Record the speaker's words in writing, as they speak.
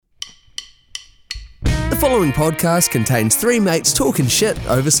following podcast contains three mates talking shit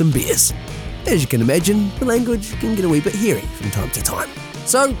over some beers. As you can imagine, the language can get a wee bit hairy from time to time.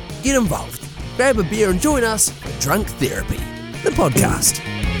 So, get involved. Grab a beer and join us for Drunk Therapy, the podcast.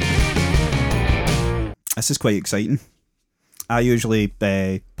 This is quite exciting. I usually,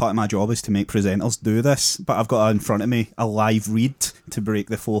 part of my job is to make presenters do this, but I've got in front of me a live read to break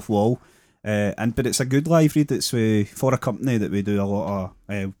the fourth wall. But it's a good live read. It's for a company that we do a lot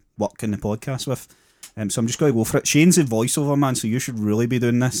of work in the podcast with. So I'm just going to go for it. Shane's the voiceover man, so you should really be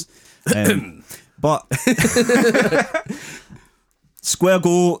doing this. But Square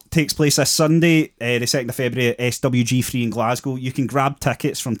Go takes place this Sunday, the 2nd of February at SWG3 in Glasgow. You can grab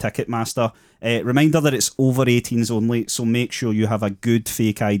tickets from Ticketmaster. Reminder that it's over 18s only, so make sure you have a good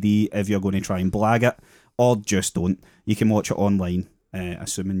fake ID if you're going to try and blag it, or just don't. You can watch it online,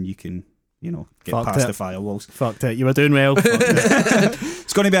 assuming you can, get past the firewalls. Fucked it, you were doing well.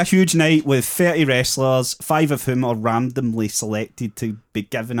 It's going to be a huge night with 30 wrestlers, 5 of whom are randomly selected to be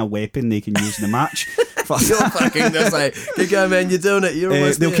given a weapon they can use in the match. You're fucking just like, good go, man, you're doing it. You're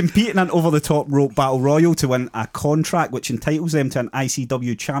almost they'll there. compete in an over-the-top rope battle royal to win a contract which entitles them to an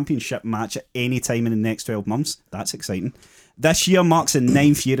ICW championship match at any time in the next 12 months. That's exciting. This year marks the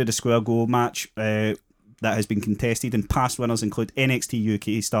 9th year of the Square Go match that has been contested, and past winners include NXT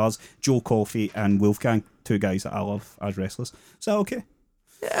UK stars Joe Coffey and Wolfgang, 2 guys that I love as wrestlers. Is that okay?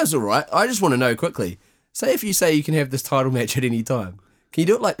 Yeah, that's alright. I just want to know quickly. Say if you say you can have this title match at any time, can you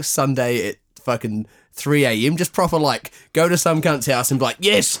do it like Sunday at fucking 3 a.m? Just proper go to some cunt's house and be like,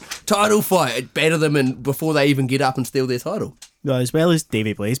 yes, title fight, batter them in before they even get up and steal their title. Well, as well as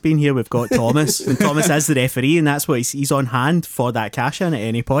Davey Blaze being here, we've got Thomas, and Thomas is the referee, and that's what he's on hand for that cash in at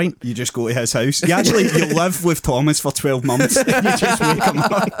any point. You just go to his house. You live with Thomas for 12 months. You just wake him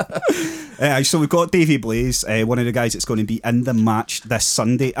up. So we've got Davey Blaze, one of the guys that's going to be in the match this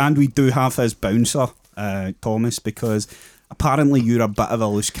Sunday, and we do have his bouncer, Thomas, because apparently you're a bit of a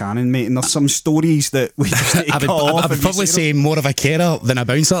loose cannon, mate, and there's some stories that we just need to cut off. I would probably say more of a carer than a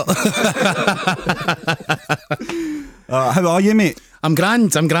bouncer. How are you, mate? I'm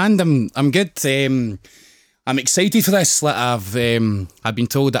grand. I'm good. I'm excited for this. I've been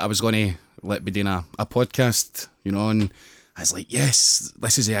told that I was going to be doing a podcast, and I was like, yes,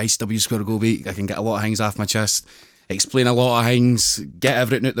 this is the ICW Square Go week. I can get a lot of things off my chest, explain a lot of things, get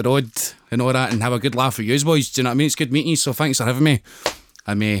everything out the road and all that, and have a good laugh with you boys. Do you know what I mean? It's good meeting you, so thanks for having me.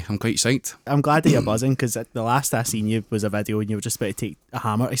 I'm quite psyched. I'm glad that you're buzzing, because the last I seen you was a video and you were just about to take a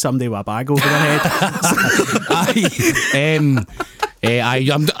hammer to somebody with a bag over their head.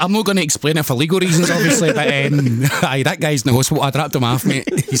 I'm not going to explain it for legal reasons, obviously, but that guy's in the hospital. I dropped him off, mate.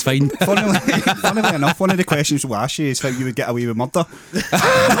 He's fine. Funnily enough, one of the questions we'll ask you is how you would get away with murder.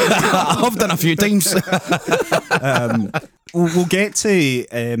 I've done a few times. We'll get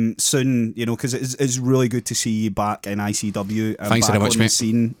to soon, because it's really good to see you back in ICW. Thanks very much, mate.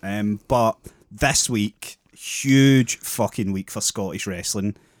 Scene. But this week, huge fucking week for Scottish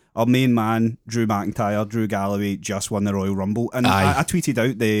wrestling. Our main man, Drew Galloway, just won the Royal Rumble. And I tweeted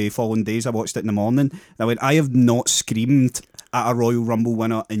out the following days, I watched it in the morning, and I went, I have not screamed at a Royal Rumble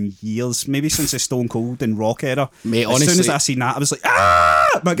winner in years, maybe since the Stone Cold and Rock era. Mate, as honestly, soon as I seen that, I was like,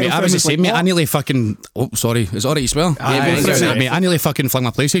 ah! Mate, I was the same, mate. I nearly fucking... Oh, sorry. Is it alright as well? Mate, I nearly fucking flung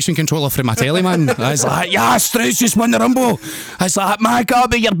my PlayStation controller through my telly, man. I was like, yes, Drew's just won the Rumble. I was like, my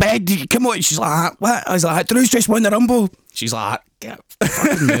God, your bed. Come on. She's like, what? I was like, Drew's just won the Rumble. She's like, get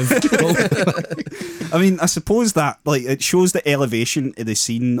fucking move. I mean, I suppose that it shows the elevation of the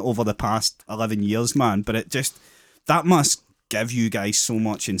scene over the past 11 years, man, but that must give you guys so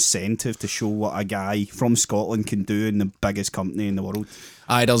much incentive to show what a guy from Scotland can do in the biggest company in the world.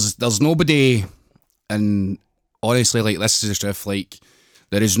 Aye, there's nobody, and honestly, this is the truth,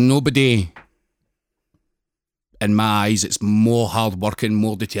 there is nobody in my eyes that's more hard-working,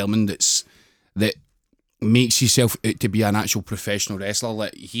 more determined, that makes himself out to be an actual professional wrestler.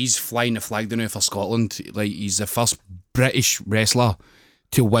 He's flying the flag down now for Scotland. He's the first British wrestler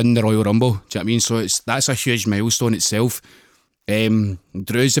to win the Royal Rumble. Do you know what I mean? So that's a huge milestone itself.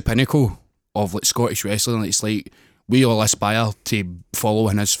 Drew's the pinnacle of Scottish wrestling. It's we all aspire to follow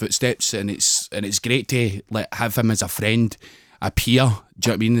in his footsteps, and it's great to have him as a friend, a peer.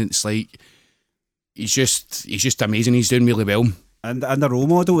 Do you know what I mean? It's he's just amazing. He's doing really well, and a role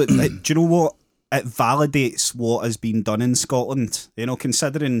model. Do you know what? It validates what has been done in Scotland.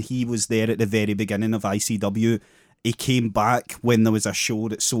 Considering he was there at the very beginning of ICW, he came back when there was a show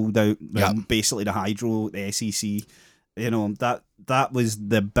that sold out. Basically, the Hydro, the SEC. That was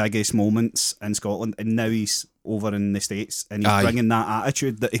the biggest moments in Scotland, and now he's over in the States, and he's bringing that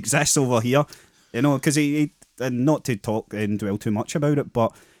attitude that exists over here. Because he and not to talk and dwell too much about it,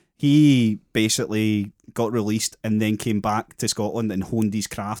 but he basically got released and then came back to Scotland and honed his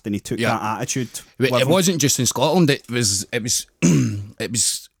craft, and he took that attitude. It wasn't just in Scotland. It was.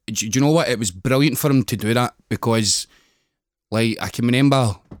 Do you know what? It was brilliant for him to do that, because, like, I can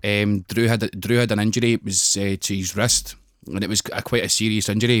remember, Drew had an injury. It was to his wrist, and it was quite a serious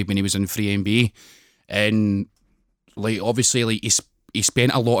injury when he was in free NBA, and, like, obviously, like, he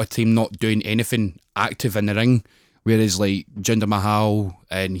spent a lot of time not doing anything active in the ring, whereas, like, Jinder Mahal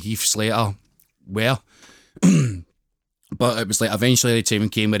and Heath Slater were. But it was like eventually the time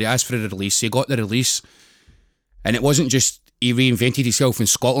came where he asked for a release. He got the release, and it wasn't just he reinvented himself in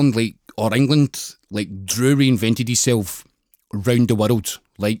Scotland, like, or England. Like, Drew reinvented himself round the world.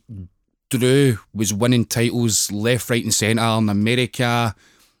 Like, Drew was winning titles left, right, and centre in America.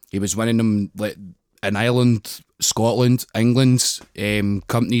 He was winning them, like, in Ireland, Scotland, England,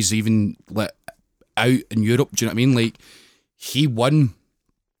 companies even, like, out in Europe. Do you know what I mean? Like, he won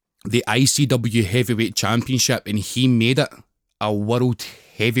the ICW Heavyweight Championship, and he made it a World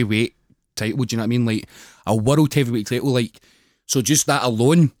Heavyweight title. Do you know what I mean? Like, a World Heavyweight title. Like, so just that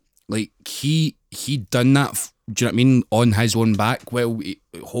alone, like, he done that, do you know what I mean, on his own back while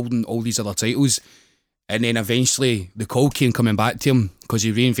holding all these other titles. And then eventually the call came coming back to him because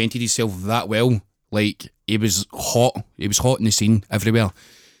he reinvented himself that well. Like, he was hot. He was hot in the scene everywhere.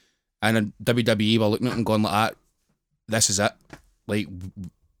 And WWE were looking at him going like that, this is it. Like,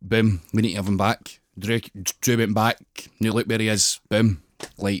 boom, we need to have him back. Drew went back, new look where he is, boom.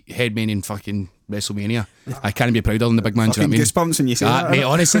 Like, headman in fucking WrestleMania. I can't be prouder than the big man, do you know what I mean? Goosebumps when you say that. Mate,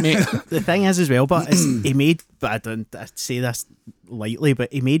 honestly, mate. The thing is as well, but he made, but I say this lightly,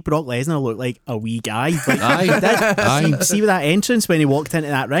 but he made Brock Lesnar look like a wee guy. Like, Aye. See with that entrance when he walked into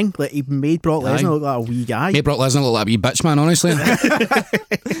that ring, like, he made Brock Lesnar look like a wee guy. Made Brock Lesnar look like a wee bitch, man, honestly.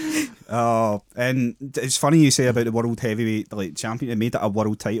 Oh, and it's funny you say about the World Heavyweight, like, champion. It made it a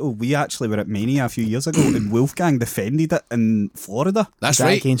world title. We actually were at Mania a few years ago, and Wolfgang defended it in Florida. That's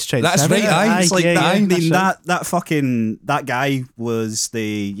right. Against Trent That's Seven. right, aye. It's like yeah, that. yeah, I mean, that's right. that guy was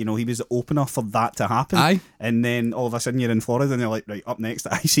he was the opener for that to happen. Aye. And then all of a sudden you're in Florida, and they're like, right, up next, the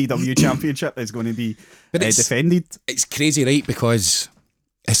ICW Championship is going to be But it's defended. It's crazy, right? Because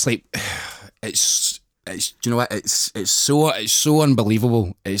it's like, it's do you know what? It's so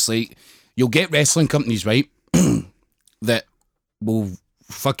unbelievable. It's like, you'll get wrestling companies, right, that will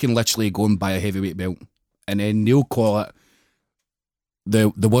fucking literally go and buy a heavyweight belt, and then they'll call it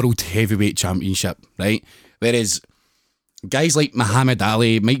the World Heavyweight Championship, right? Whereas guys like Muhammad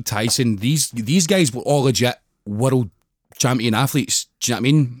Ali, Mike Tyson, these guys were all legit world champion athletes. Do you know what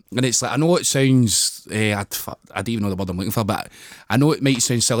I mean? And it's like, I know it sounds, I don't even know the word I'm looking for, but I know it might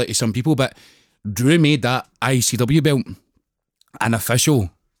sound silly to some people, but Drew made that ICW belt an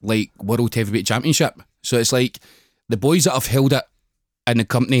official, like, World Heavyweight Championship. So it's like, the boys that have held it in the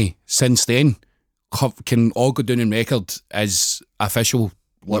company since then can all go down on record as official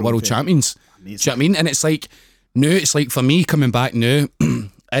world champions. Amazing. Do you know what I mean? And it's like, now, it's like, for me coming back now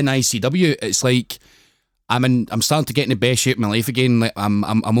in ICW, it's like, I'm starting to get in the best shape of my life again. Like, I'm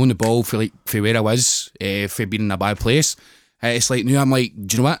on the ball for where I was, for being in a bad place. It's like, now I'm like,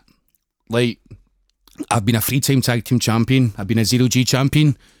 do you know what? Like, I've been a 3-time tag team champion. I've been a 0G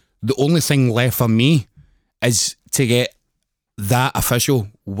champion. The only thing left for me is to get that official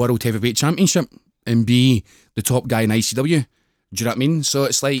World Heavyweight Championship and be the top guy in ICW. Do you know what I mean? So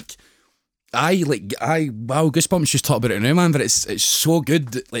it's like, wow, Goosebumps just talk about it now, man, but it's so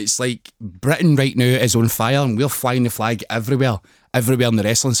good. It's like, Britain right now is on fire, and we're flying the flag everywhere in the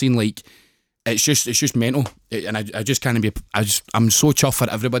wrestling scene. Like, it's just mental. And I just can't be, I'm so chuffed for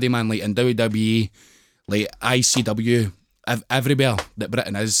everybody, man. Like, in WWE, like, ICW, everywhere that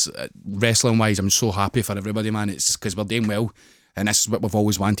Britain is, wrestling wise, I'm so happy for everybody, man. It's because we're doing well, and this is what we've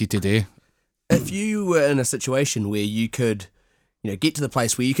always wanted to do. If you were in a situation where you could, get to the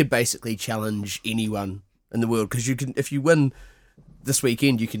place where you could basically challenge anyone in the world, because you can, if you win this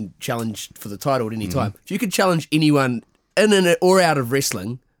weekend, you can challenge for the title at any time. If you could challenge anyone in or out of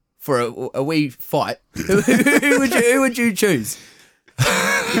wrestling for a wee fight, who would you choose?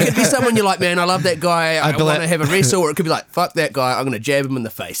 It could be someone you're like, man, I love that guy, I want to have a wrestle, or it could be like, fuck that guy, I'm going to jab him in the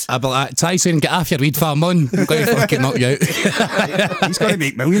face. I'd be like, Tyson, get off your weed farm, on. I'm going to fucking knock you out. He's going to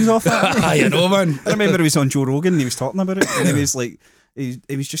make millions off that. You know, man. I remember he was on Joe Rogan and he was talking about it, and he was like, he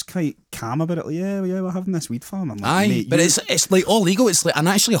was just quite calm about it. Like, yeah, we're having this weed farm. I'm like, Aye, mate, but it's like all legal. It's like an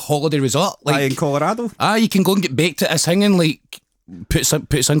actually holiday resort. Like, in Colorado. You can go and get baked at this hanging, like, put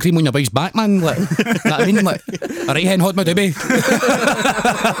sun cream on your bike's back, man. Like, know what I mean? Like, a right hand hot my doobie.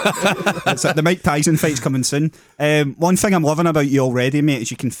 That's it. The Mike Tyson fight's coming soon. One thing I'm loving about you already, mate,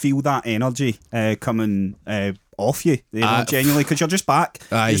 is you can feel that energy coming off you, genuinely, because you're just back.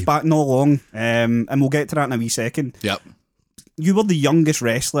 Aye. Just back not long. And we'll get to that in a wee second. Yep. You were the youngest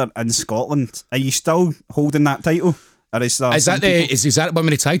wrestler in Scotland. Are you still holding that title? Or is that Is that one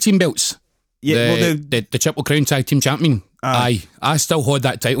of the tag team belts? Yeah, the Triple Crown Tag Team Champion. Aye. I still hold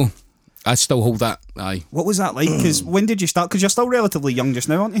that title. I still hold that. Aye. What was that like? Because when did you start? Because you're still relatively young just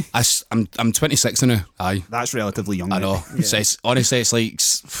now, aren't you? I'm 26 now. Aye. That's relatively young. I know. Yeah. So honestly, it's like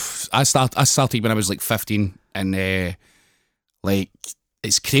I started when I was like 15, and like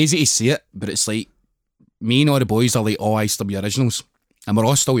it's crazy to see it, but it's like me and all the boys are like all ICW originals, and we're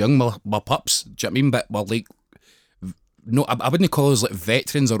all still young. We're pups. Do you know what I mean? But we're like, no, I wouldn't call us like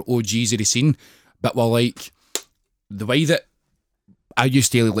veterans or OGs of the scene, but we're like the way that I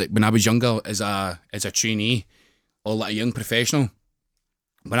used to, like when I was younger as a trainee or like a young professional.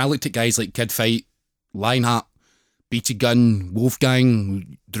 When I looked at guys like Kid Fight, Lionheart, BT Gunn,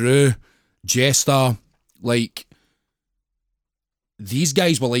 Wolfgang, Drew, Jester, like these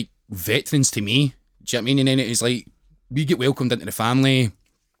guys were like veterans to me. Do you know what I mean? And then it was like we get welcomed into the family,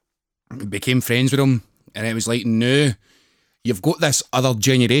 became friends with them, and it was like, no, you've got this other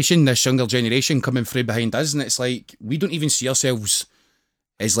generation, this younger generation coming through behind us, and it's like we don't even see ourselves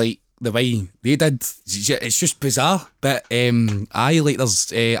as like the way they did. It's just bizarre. But I've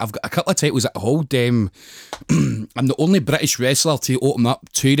got a couple of titles that I hold. I'm the only British wrestler to open up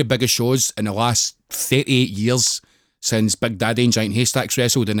two of the biggest shows in the last 38 years since Big Daddy and Giant Haystacks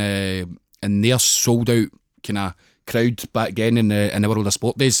wrestled in their sold out kind of crowd back then in the World of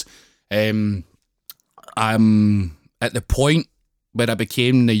Sport days. I'm at the point where I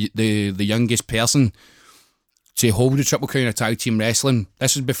became the youngest person to hold the Triple Crown of Tag Team Wrestling.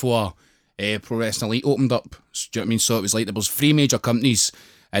 This was before Pro Wrestling Elite opened up. Do you know what I mean? So it was like there was 3 major companies,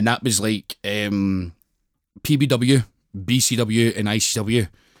 and that was like PBW, BCW, and ICW.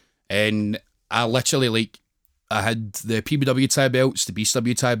 And I literally like I had the PBW tag belts, the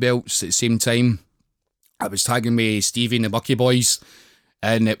BCW tag belts at the same time. I was tagging with Stevie and the Bucky Boys,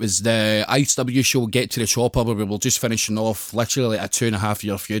 and it was the ICW show Get to the Chopper where we were just finishing off literally like a 2.5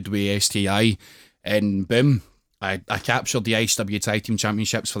 year feud with STI, and boom, I captured the ICW Tag Team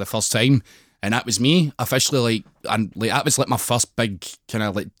Championships for the first time, and that was me officially like, and like that was like my first big kind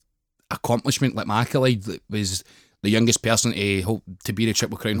of like accomplishment, like my accolade. That was the youngest person to be the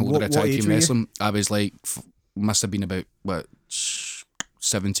Triple Crown holder of Tag Team Wrestling. I was like, must have been about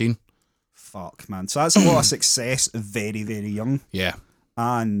 17. Fuck, man. So that's a lot of success very, very young. Yeah.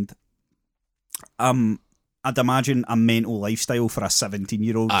 And I'd imagine a mental lifestyle for a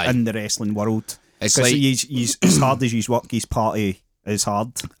 17-year-old in the wrestling world. It's because like he's as hard as he's work, his party is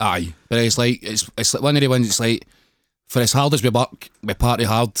hard. Aye, but it's like one of the ones. It's like for as hard as we work, we party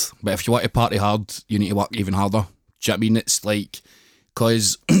hard. But if you want to party hard, you need to work even harder. Do you know what I mean? It's like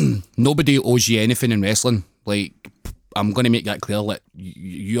because nobody owes you anything in wrestling. Like I'm going to make that clear. Like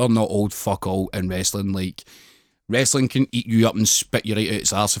you're not old fuck all in wrestling. Like wrestling can eat you up and spit you right out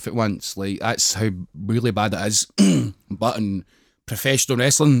its arse if it wants. Like that's how really bad it is. But in professional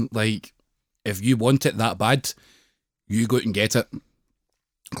wrestling, like if you want it that bad, you go out and get it.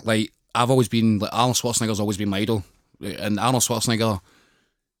 Like I've always been like Arnold Schwarzenegger's always been my idol, and Arnold Schwarzenegger,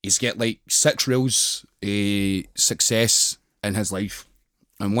 he's got like 6 rules of success in his life,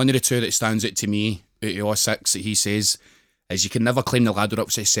 and one of the 2 that stands out to me out of all 6 that he says is you can never climb the ladder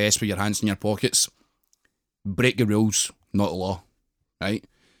up success with your hands in your pockets. Break the rules, not the law. Right?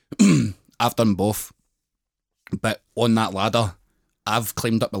 I've done both, but on that ladder, I've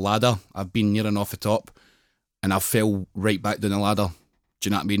climbed up the ladder, I've been near and off the top, and I fell right back down the ladder. Do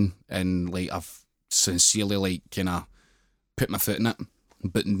you know what I mean? And like I've sincerely like kind of put my foot in it.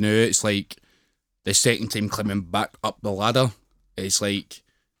 But now it's like the second time climbing back up the ladder, it's like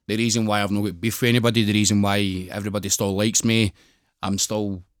the reason why I've not got beef with anybody, the reason why everybody still likes me, I'm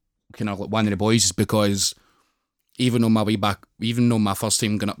still kind of like one of the boys, is because even on my first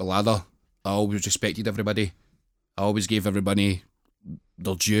time going up the ladder, I always respected everybody. I always gave everybody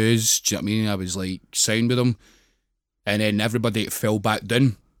their dues. Do you know what I mean? I was like sound with them, and then everybody fell back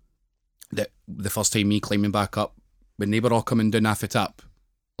down. That the first time me climbing back up, when they were all coming down off the top,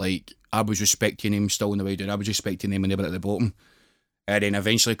 like I was respecting them still on the way down. I was respecting them when they were at the bottom, and then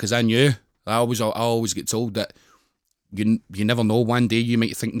eventually, because I knew, I always get told that you never know. One day you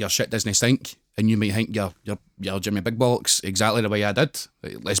might think your shit doesn't stink, and you might think you're Jimmy Big Bollocks, exactly the way I did.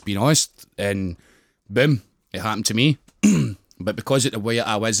 Let's be honest, and boom, it happened to me. But because of the way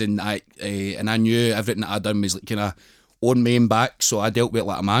I was, and I knew everything that I'd done was like kind of on my own back, so I dealt with it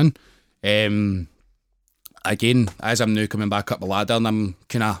like a man. Again, as I'm now coming back up the ladder and I'm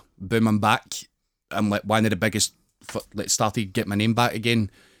kind of booming back, I'm like one of the biggest. Like started getting my name back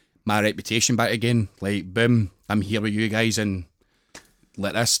again, my reputation back again. Like boom, I'm here with you guys and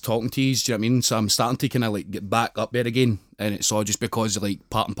like this talking to you, do you know what I mean? So I'm starting to kind of like get back up there again, and it's all just because of like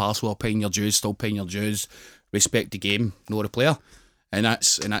part and parcel of paying your dues, still paying your dues, respect the game, know the player, and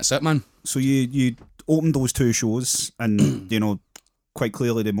that's it, man. So you opened those 2 shows, and you know, quite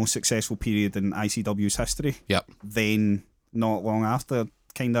clearly the most successful period in ICW's history. Yep. Then not long after,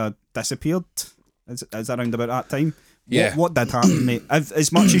 kind of disappeared. Is around about that time? Yeah. What did happen, mate?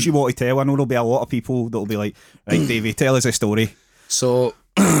 As much as you want to tell, I know there'll be a lot of people that'll be like, right, Davey, tell us a story. So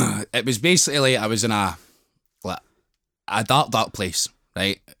it was basically I was in a dark place,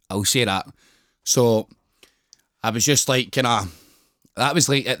 right? I'll say that. So I was just like that was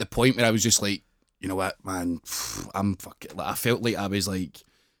like at the point where I was just like, you know what, man, I'm fucking like, I felt like I was like,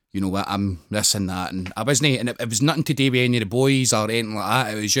 you know what, I'm this and that, and I wasn't, and it was nothing to do with any of the boys or anything like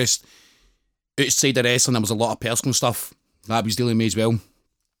that. It was just outside of wrestling, there was a lot of personal stuff that I was dealing with as well.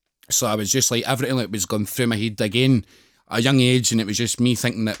 So I was just like, everything that was going through my head again at a young age, and it was just me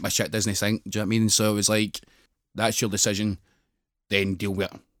thinking that my shit doesn't sink, do you know what I mean? So it was like, that's your decision, then deal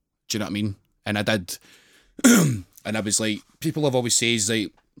with it, do you know what I mean? And I did. And I was like, people have always says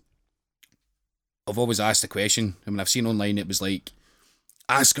like, I've always asked the question, I mean, I've seen online, it was like,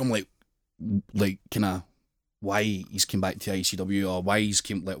 ask him like kind of why he's came back to ICW, or why he's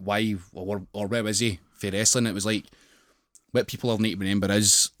came, like why, or where was he for wrestling. It was like, what people will need to remember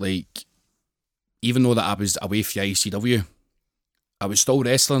is like, even though that I was away from ICW, I was still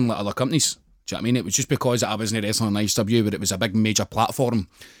wrestling like other companies. Do you know what I mean? It was just because I wasn't wrestling on ICW, but it was a big major platform,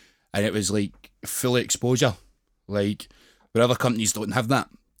 and it was like full exposure, like where other companies don't have that,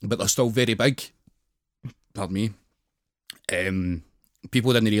 but they're still very big. Pardon me.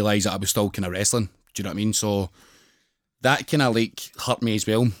 People didn't realise that I was still kind of wrestling. Do you know what I mean? So that kind of like hurt me as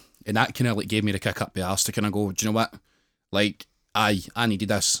well, and that kind of like gave me the kick up the arse to kind of go, do you know what? Like, I needed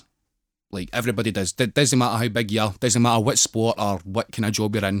this. Like, everybody does. Doesn't matter how big you are, doesn't matter what sport or what kind of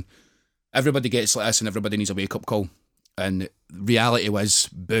job you're in. Everybody gets like this, and everybody needs a wake-up call. And reality was,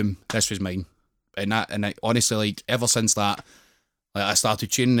 boom, this was mine. And I, honestly, like, ever since that, like, I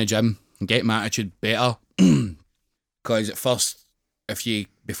started training in the gym and getting my attitude better. Because at first,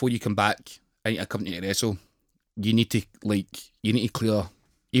 before you come back into a company to wrestle, you need to clear,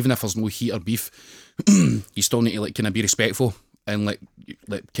 even if there's no heat or beef, you still need to like kind of be respectful and like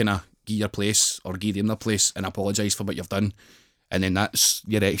kind of give your place or give them their place and apologise for what you've done, and then that's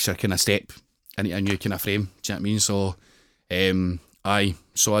your extra kind of step into a new kind of frame. Do you know what I mean? So,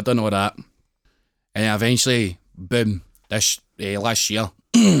 so I done all that, and eventually, boom, this last year,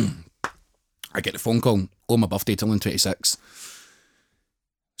 I get the phone call on my birthday, till I'm 26.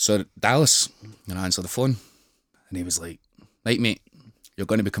 So Dallas, and I answered the phone, and he was like, "Right, mate, you're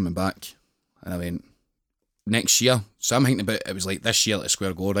going to be coming back." And I went, "Next year." So I'm thinking about it was like this year at the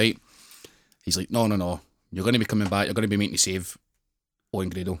Square Go, right? He's like, No, you're going to be coming back. You're going to be making the save on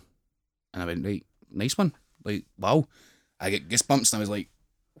Grado. And I went, right, nice one. Like, wow. I get goosebumps, and I was like,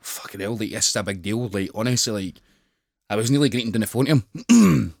 fucking hell, like, this is a big deal. Like, honestly, like, I was nearly greeting down the phone to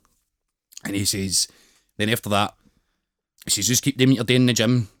him. And he says, then after that, he says, just keep doing what you're doing in the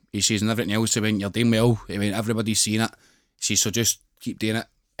gym. He says, and everything else, he went, you're doing well. He went, everybody's seeing it. He says, so just keep doing it.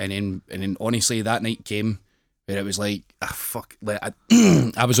 And then honestly, that night came where it was like, fuck. Like,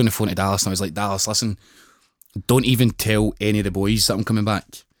 I was on the phone to Dallas, and I was like, Dallas, listen, don't even tell any of the boys that I'm coming back.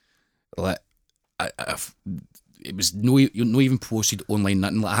 Like, it was no even posted online,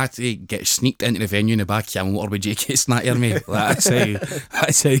 nothing. Like, I had to get sneaked into the venue in the back of a motor with JK's not hear me. Like,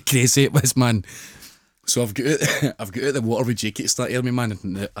 that's how crazy it was, man. So I've got out the water with JK's not hear me, man,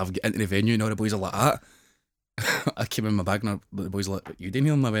 and I've got into the venue, and all the boys are like that. I came in my bag, and the boys were like, "What you doing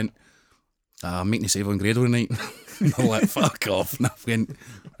here?" And I went, "I'm making the save on Grado tonight." And they're like, "Fuck off." And I went,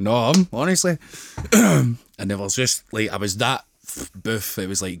 "No, honestly." And it was just like, I was that boof. It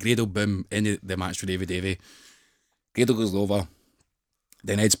was like Grado, boom, into the match with Davey. Grado goes over,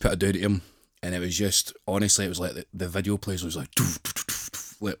 then Ed's put a dude at him, and it was just, honestly, it was like the video plays was like,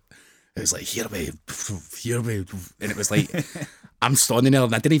 it was like, here we, and it was like, I'm standing there,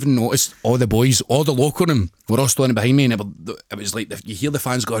 and I didn't even notice all the boys, all the local room were all standing behind me, and it was like, you hear the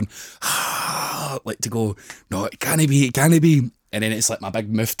fans going, like to go, no, it can't be, and then it's like my big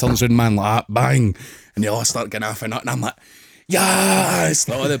mouth turns around, man, like that, bang, and they all start getting off and I'm like, yes,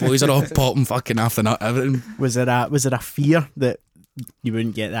 all the boys are all popping fucking off the nut, everything. Was it a fear that you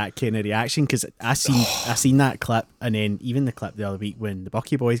wouldn't get that kind of reaction? Because I seen that clip, and then even the clip the other week when the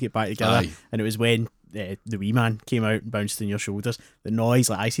Bucky boys get back together. Aye. And it was when the wee man came out and bounced on your shoulders. The noise,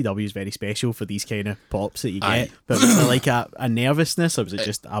 like, ICW is very special for these kind of pops that you get. Aye. But was it like a nervousness, or was it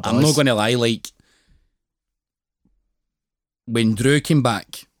just a buzz? I'm not going to lie, like, when Drew came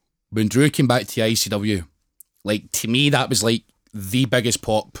back to ICW, like to me that was like the biggest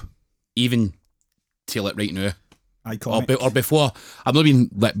pop, even till it right now. Iconic. Or before. I'm not even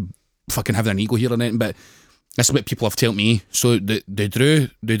like fucking having an ego here or anything, but that's what people have told me. So they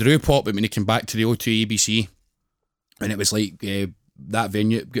drew pop, but when they came back to the O2 ABC, and it was like that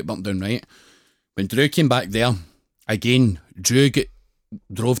venue got burnt down, right? When Drew came back there, again,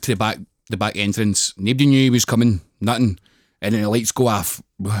 drove to the back entrance. Nobody knew he was coming, nothing. And then the lights go off.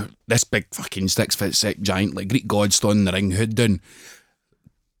 This big fucking 6'6" giant, like Greek god, stood in the ring, hood down.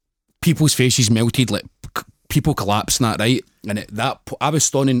 People's faces melted, like people collapsed and that, right? And I was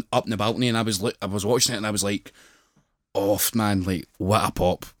standing up in the balcony and I was watching it and I was like, oh man, like what a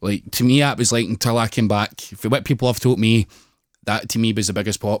pop. Like to me that was like, until I came back, for what people have told me, that to me was the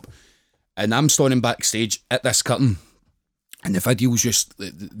biggest pop. And I'm standing backstage at this curtain and the video was just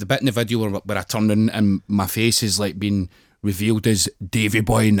the bit in the video where I turned in and my face is like being revealed as Davey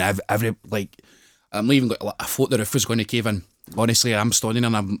boy, and every like I'm not even like, I thought the roof was going to cave in. Honestly, I'm standing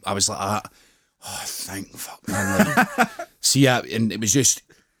and I was like, oh thank fuck man, like, see ya. And it was just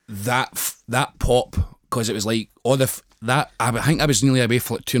that pop, because it was like all that I think I was nearly away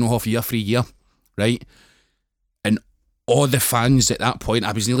for like 2.5 years, 3 years, right? And all the fans at that point,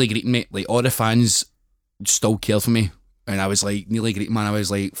 I was nearly greeting, mate, like all the fans still cared for me, and I was like nearly greeting, man. I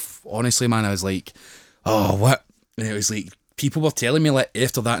was like, honestly man, I was like, oh what? And it was like people were telling me like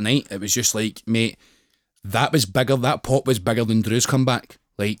after that night, it was just like, mate, that was bigger, that pop was bigger than Drew's comeback,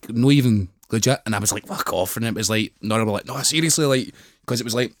 like no even legit. And I was like, fuck off. And it was like, no, I was like, no, seriously, like, because it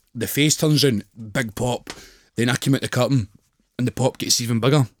was like the face turns in, big pop, then I came out the curtain and the pop gets even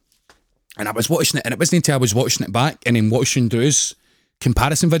bigger. And I was watching it, and it wasn't until I was watching it back and then watching Drew's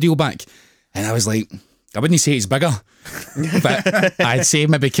comparison video back, and I was like, I wouldn't say it's bigger, but I'd say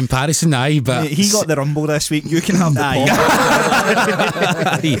maybe comparison, aye. But He got the Rumble this week. You can have the pop.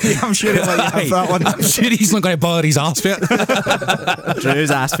 I'm sure he'll let you have that one. I'm sure he's not going to bother his arse for it.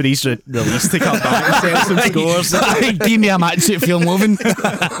 Drew's asked for his release to come back and set some scores. Give me a match at Film Moving.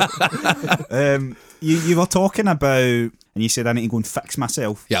 You were talking about, and you said I need to go and fix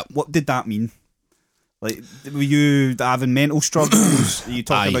myself. Yeah. What did that mean? Like, were you having mental struggles? Are you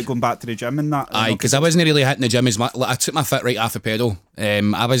talking about going back to the gym and that? Aye, because I wasn't really hitting the gym as much. Like, I took my fit right off the pedal.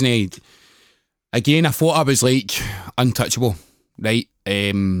 I wasn't. Again, I thought I was like untouchable, right?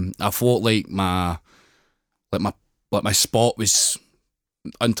 I thought like my spot was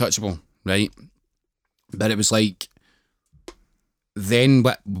untouchable, right? But it was like then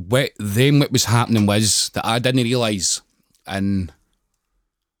what was happening was that I didn't realise, and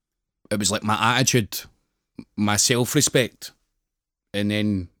it was like my attitude, my self-respect, and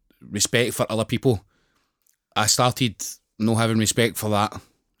then respect for other people. I started not having respect for that.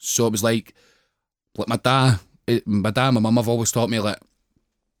 So it was like my dad, my mum have always taught me, like,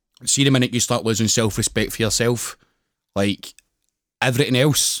 see the minute you start losing self-respect for yourself, like everything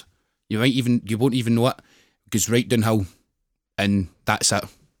else, you won't even know it, goes right downhill, and that's it.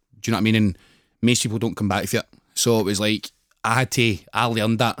 Do you know what I mean? And most people don't come back for it. So it was like I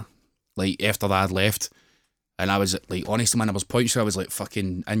learned that like after that I'd left, and I was like, honestly man, I was points where I was like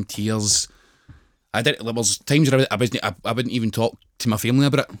fucking in tears. There was times where I wouldn't even talk to my family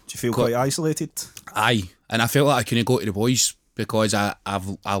about it. Do you feel quite isolated? Aye, and I felt like I couldn't go to the boys because I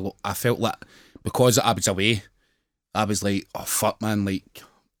felt like because I was away, I was like, oh fuck man, like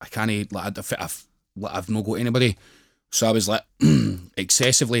I can't, like I've not got anybody. So I was like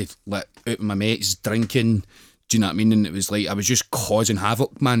excessively like out with my mates drinking. Do you know what I mean? And it was like I was just causing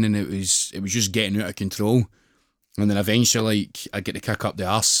havoc, man, and it was just getting out of control. And then eventually, like, I get to kick up the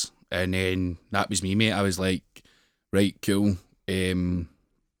arse, and then that was me, mate. I was like, right, cool. And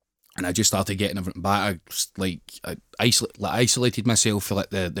I just started getting everything back. I isolated myself for like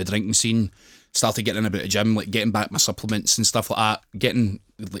the drinking scene. Started getting about the gym, like getting back my supplements and stuff like that. Getting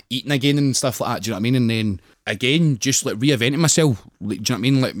like eating again and stuff like that. Do you know what I mean? And then again, just like reinventing myself. Like, do you know what I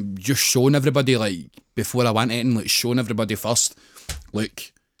mean? Like just showing everybody, like before I went in, like showing everybody first,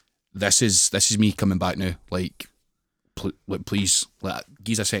 look, this is me coming back now. Like, please, like,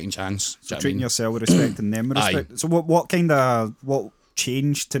 give us a second chance. So treating yourself with respect and them with respect. Aye. So what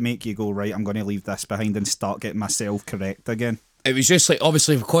changed to make you go, right, I'm going to leave this behind and start getting myself correct again? It was just like,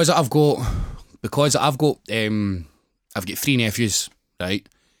 obviously, because I've got 3 nephews, right?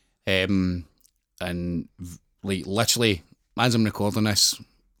 And like literally, as I'm recording this,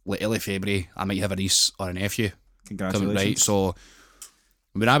 like early February, I might have a niece or a nephew. Congratulations. Right? So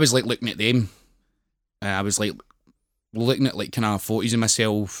when I was like looking at them, I was like looking at like kind of photos of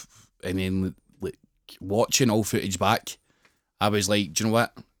myself, and then like watching all footage back, I was like, do you know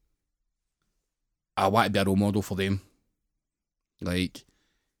what? I want to be a role model for them. Like,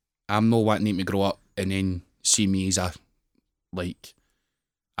 I'm not wanting them to grow up and then see me as a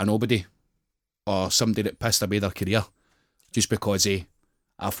nobody or somebody that pissed away their career just because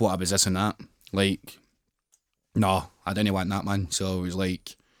I thought I was this and that. Like, no, I didn't want that, man. So it was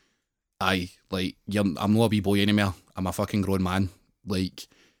like, I'm not a wee boy anymore. I'm a fucking grown man. Like,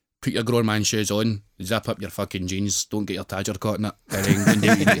 put your grown man shoes on, zip up your fucking jeans, don't get your tadger caught in it, and then go and do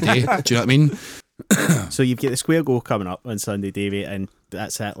what you need to do. Do you know what I mean? So you've got the Square Go coming up on Sunday, Davey, and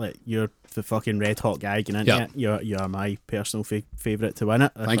that's it. Like, you're the fucking red hot guy getting into it. You're my personal favourite to win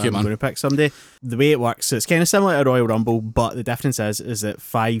it. Thank you, man. I'm going to pick somebody. The way it works, so it's kind of similar to Royal Rumble, but the difference is that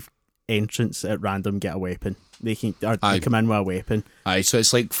 5 entrants at random get a weapon. They come in with a weapon. Aye, so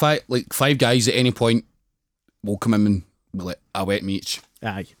it's like five guys at any point will come in with like a weapon each.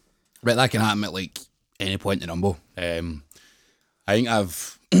 Aye. But that can happen at like any point in the Rumble. I think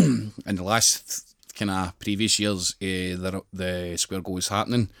I've in the last kind of previous years the Square Go was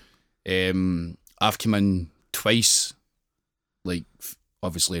happening. I've come in twice, like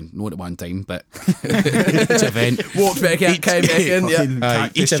obviously not at one time, but each event Walked back out, came back in. Yeah.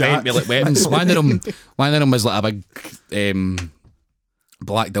 each event be like weapons. One of them was like a big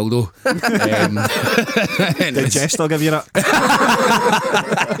black dildo. Did Jester give you that?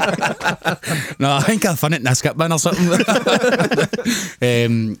 No, I think I found it in a skip bin or something.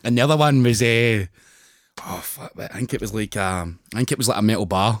 And the other one was I think it was like a metal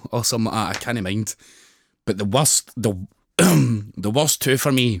bar or something like that. I can't mind. But the worst two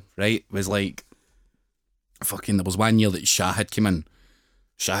for me, right, was like fucking. There was one year that Shah had come in.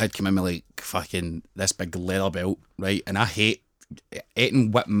 Shah had come in with like fucking this big leather belt, right, and I hate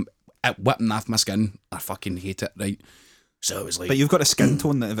eating whipping off my skin. I fucking hate it, right. So it was like, but you've got a skin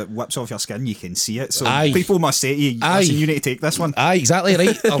tone that if it whips off your skin, you can see it. So aye. People must say to you, listen, you need to take this one. Aye, exactly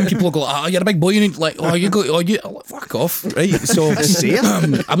right. Or people go, oh, you're a big boy. You need like, oh, you go, oh, you fuck off, right? So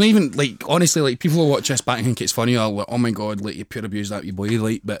I'm even like, honestly, like people will watch this back and think it's funny. Or like, oh my god, like you pure abuse that wee boy,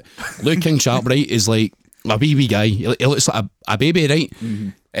 like. But Luke King Sharp, right, is like a wee guy. He looks like a baby, right? Mm-hmm.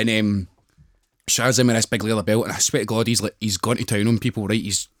 And Shah's in with this big leather belt, and I swear to God, he's gone to town on people, right?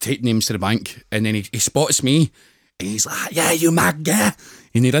 He's taking names to the bank, and then he spots me. And he's like, yeah, you mag, yeah.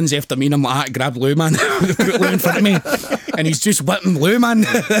 And he runs after me and I'm like, grab Lou, man. Put Lou in front of me. And he's just whipping Lou, man.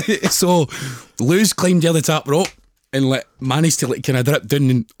 So Lou's climbed down the top rope and like managed to like kind of drip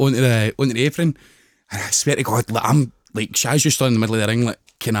down onto the apron. And I swear to God, like, I'm like, Shah's just in the middle of the ring, like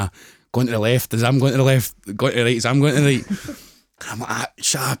kind of going to the left as I'm going to the left, going to the right as I'm going to the right. I'm like,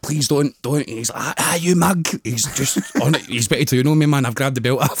 Shah, please don't. And he's like, you mug. He's just on it. He's better to know me, man. I've grabbed the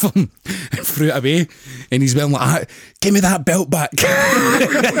belt off him and threw it away. And he's been like, give me that belt back.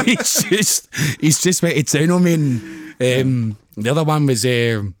 he's just better to know me. And the other one was,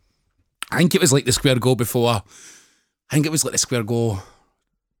 I think it was like the Square Go before. I'd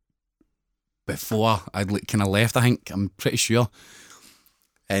like kind of left, I think. I'm pretty sure.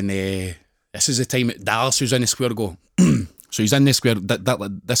 And this is the time that Dallas was in the Square Go. So he's in the square.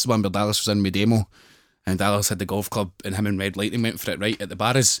 This is one where Dallas was in with demo, and Dallas had the golf club, and him and Red Lightning went for it right at the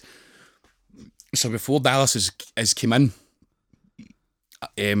bars. So before Dallas is came in,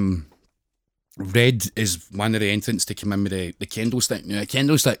 Red is one of the entrants to come in with the candlestick. Now, a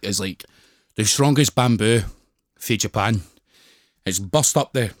candlestick is like the strongest bamboo for Japan. It's bust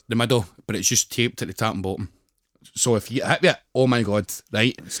up the middle, but it's just taped at the top and bottom. So if you hit it, oh my God,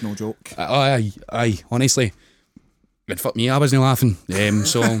 right? It's no joke. Aye, honestly. It fucked me, I wasn't laughing.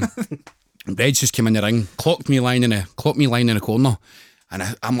 So Red just came in the ring, clocked me lying in the corner,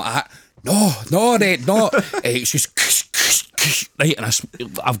 and I'm like, no, Red, no. It's just right, and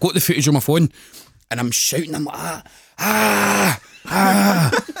I've got the footage on my phone, and I'm shouting, I'm like,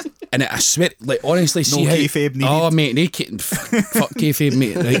 and I swear, like honestly, see how kayfabe needed. Oh mate, fuck kayfabe,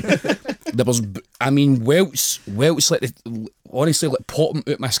 mate. Right, there was, I mean, welts like honestly like popping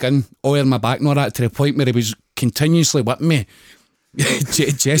out my skin, all in my back, and all that, to the point where he was continuously whipping me.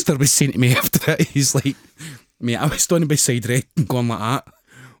 Jester was saying to me after it, he's like, mate, I was standing beside Red and going like that.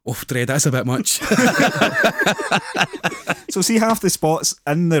 Oh, Red, that's a bit much. So see, half the spots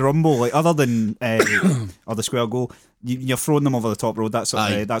in the Rumble, like other than or the Square Go, you're throwing them over the top road. That's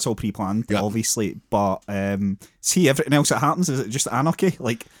all pre-planned, yep. Obviously. But see, everything else that happens, is it just anarchy?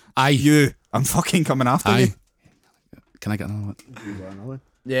 Like, I'm fucking coming after you. Can I get another one?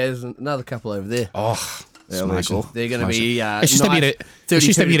 Yeah, there's another couple over there. Oh, there we go. They're going to be. It's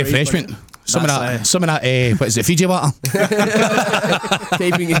just a wee refreshment. Some of that, what is it, Fiji water?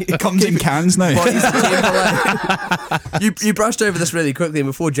 It comes in cans now. You brushed over this really quickly, and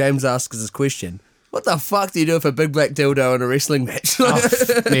before James asks his question, what the fuck do you do with a big black dildo in a wrestling match?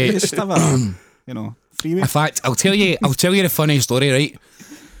 Mate, just have a, freeway. In fact, I'll tell you the funny story, right?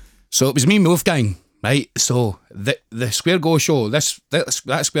 So it was me and Wolfgang, right? So the Square Go show, that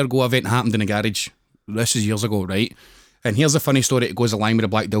Square Go event happened in a garage. This is years ago, right? And here's a funny story that goes along with the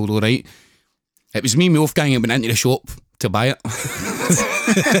black dildo, right? It was me and my Wolfgang that went into the shop to buy it.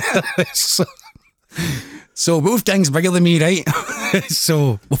 So Wolfgang's bigger than me, right?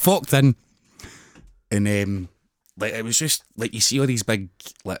 So we walked in, and like it was just like you see all these big,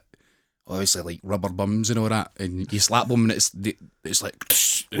 like obviously like rubber bums and all that, and you slap them and it's like.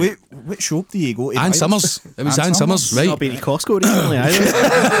 Wait, which shop do you go to? Ann Summers. It was Ann Summers, right? Not been to Costco recently either.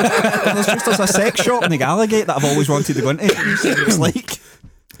 There's a sex shop in the Gallagate that I've always wanted to go into. It's like,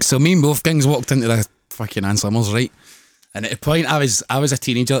 so me and Wolfgang's walked into the fucking Ann Summers, right? And at the point I was a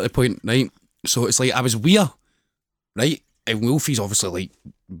teenager at the point, right? So it's like I was weird, right? And Wolfie's obviously like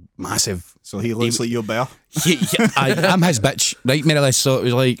massive. so he looks like your bear. I'm his bitch, right? More or less. So it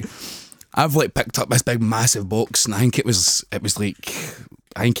was like I've like picked up this big massive box, and I think it was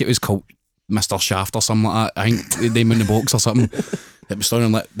called Mr. Shaft or something like that. I think the name in the box or something. It was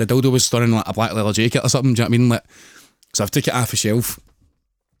storing like the dildo was storing like a black leather jacket or something. Do you know what I mean? Like, so I've took it off the shelf.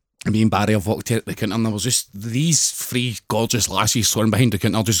 And me and Barry have walked out the counter, and there was just these three gorgeous lasses sworn behind the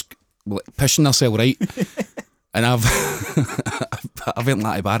counter, just like, pushing themselves right. And I've went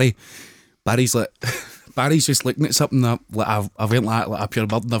like to Barry. Barry's just looking at something that like I went like a pure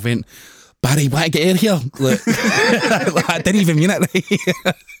bird, and I went, Barry, why get out here? Like, like, I didn't even mean it,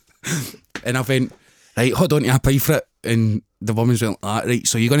 right? And I went, right, hold on to a pie for it. And the woman's went, right,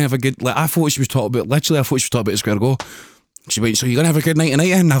 so you're going to have a good, like, I thought she was talking about the Square Go. She went, so you're going to have a good night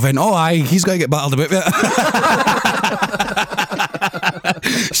tonight? And I went, oh aye, he's going to get battered about it.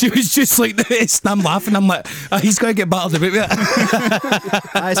 She was just like this, and I'm laughing. I'm like, he's going to get battered about it.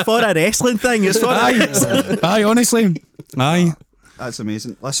 It's for a wrestling thing. It's for a wrestling. Aye, honestly. Aye. That's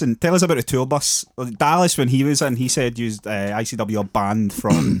amazing. Listen, tell us about the tour bus. Dallas, when he was in, he said used ICW are banned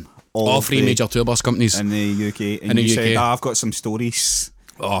from all three major tour bus companies in the UK. And in the you UK. said, I've got some stories.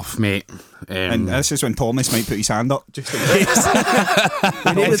 Oh, mate. And this is when Thomas might put his hand up, just in case.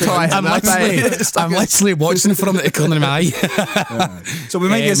 I'm literally watching from the corner of my eye. So we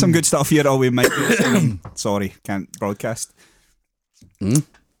might get some good stuff here, or we might get some, sorry, can't broadcast.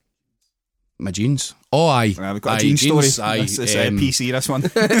 My jeans. Oh, aye. We've got a jeans story. Aye. This is PC, this one.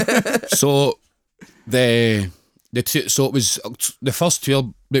 So so it was the first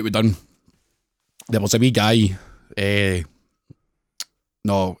tour that we done. There was a wee guy.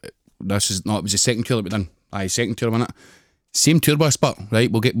 No, it was the second tour that we done. Aye, second tour, wasn't it? Same tour bus, but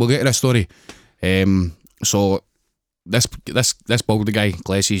right, we'll get to this story. So this bald guy,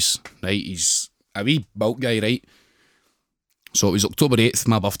 Glessies, right? He's a wee bulk guy, right? So it was October 8th,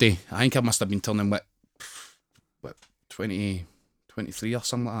 my birthday. I think I must have been turning what 23 or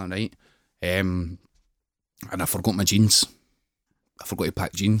something like that, right? And I forgot my jeans. I forgot to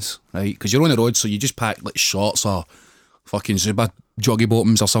pack jeans, right? Because you're on the road, so you just pack like shorts or fucking Zuba joggy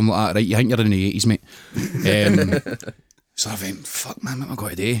bottoms or something like that, right? You think you're in the 80s, mate. So I went, fuck man, what am I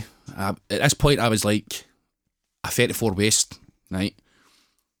going to do? At this point, I was like a 34 waist, right?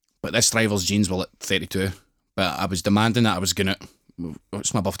 But this driver's jeans were like 32. But I was demanding that I was gonna,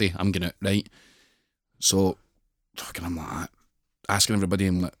 it's my birthday, I'm gonna, right? So, fucking I'm like that, asking everybody,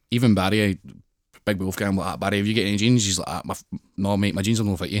 and like, even Barry, big Wolfgang, I'm like, Barry, have you got any jeans? He's like, no mate, my jeans will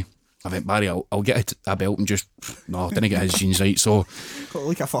not fit you. I went, Barry, I'll get a belt and just, no, didn't get his jeans right, so. Got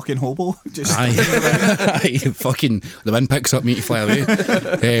like a fucking hobo. Just aye, fucking, the wind picks up me to fly away.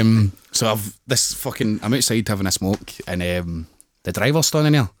 So I'm outside having a smoke, and the driver's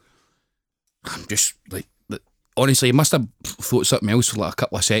standing there. I'm just like, honestly, he must have thought something else for like a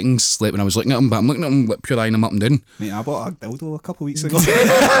couple of seconds, like when I was looking at him, but I'm looking at him, like pure eyeing him up and down. Mate, I bought a dildo a couple of weeks ago.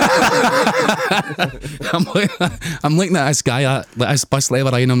 I'm looking at this guy, like this bus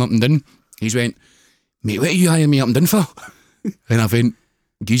driver eyeing him up and down. He's went, mate, what are you eyeing me up and down for? And I went,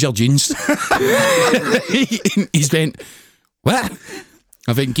 geez your jeans. He's went, what?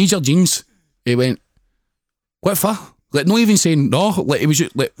 I went, geez your jeans. He went, what for? Like, not even saying no, like, it was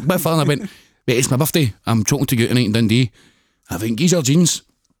just like, what for? And I went, mate, it's my birthday. I'm talking to you tonight in Dundee. I think, geez your jeans.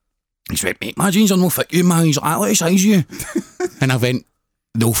 He's went, mate, my jeans are no fit you, man. He's like, what size you? And I went,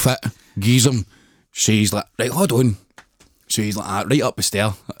 they'll fit. Geez them. So he's like, right, hold on. So he's like, right up the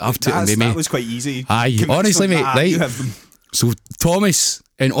stair. I've taken them, mate. That was quite easy. Aye, honestly, mate, right? You have them. So Thomas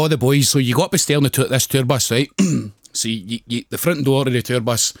and all the boys, so you go up the stair in this tour bus, right? So you the front door of the tour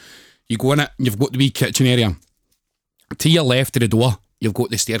bus, you go in it, you've got the wee kitchen area. To your left of the door, you've got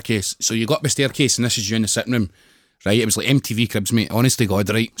the staircase. So you go up the staircase, and this is you in the sitting room, right? It was like MTV Cribs, mate. Honestly, God,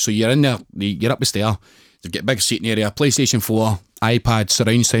 right? So you're in there, you're up the stair. You've got a big seating area, PlayStation 4, iPad,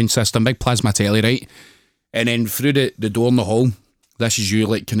 surround sound system, big plasma telly, right? And then through the door in the hall, this is you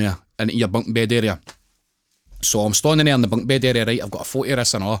like kind of into your bunk bed area. So I'm standing there in the bunk bed area, right? I've got a photo of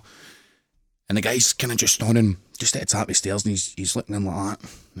this and all. And the guy's kind of just standing just at the top of the stairs, and he's looking in like that.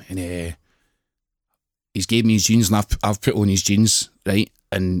 And he's gave me his jeans, and I've put on his jeans, right?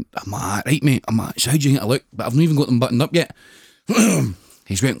 And I'm like, right, mate. I'm like, so how do you think I look? But I've not even got them buttoned up yet.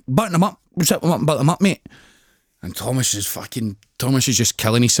 He's went, button them up. Zip them up and button them up, mate. And Thomas is just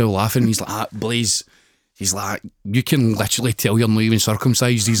killing himself laughing. He's like, Blaze. He's like, you can literally tell you're not even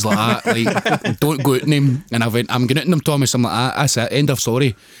circumcised. He's like, like, don't go out in him. And I went, I'm going out in him, Thomas. I'm like, that's it, end of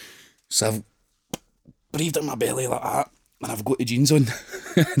story. So I've breathed in my belly like that, and I've got the jeans on.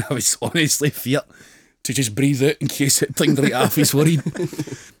 And I was honestly feared to just breathe out in case it tinged right off his forehead.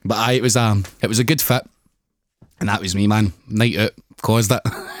 But it was a good fit. And that was me, man. Night out caused it.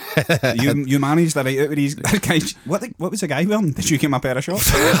 You managed the night out with these guys. What was the guy wearing? Did you give him a pair of shorts?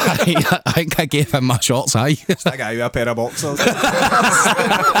 I think I gave him my shorts, aye. That guy with a pair of boxers.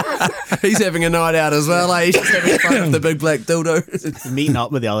 He's having a night out as well. Like, he's just having fun with the big black dildo. Meeting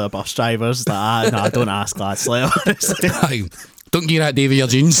up with the other bus drivers. Like, no, don't ask, lads. Like, honestly. Aye. Don't give that Davey your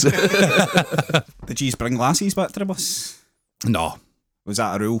jeans. Did you bring lassies back to the bus? No. Was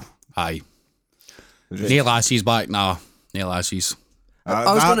that a rule? Aye. No lassies back, nah. No lassies.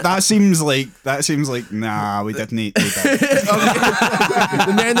 That seems like nah, we didn't eat. The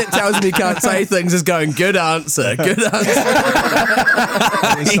man that tells me he can't say things is going, good answer.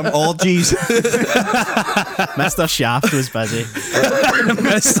 Some orgies. Mr. Shaft was busy.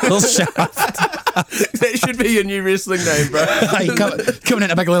 Mr. Shaft. That should be your new wrestling name, bro. Aye, coming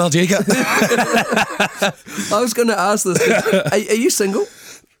in a big little jacket. I was going to ask this. Are you single?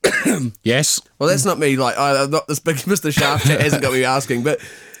 Yes. Well, that's not me. Like, I'm not this big Mr. Shaft that hasn't got me asking. But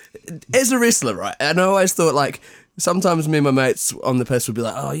as a wrestler, right? And I always thought, like, sometimes me and my mates on the piss would be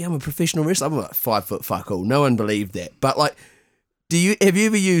like, "Oh yeah, I'm a professional wrestler." I'm like 5 foot fuck all. No one believed that. But like, have you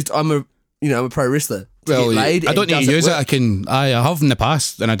ever used I'm a pro wrestler? To get laid, I don't need to use it. I have in the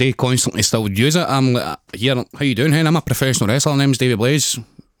past, and I do constantly still would use it. I'm like, here, how you doing, hen? I'm a professional wrestler. My name's Davey Blaze.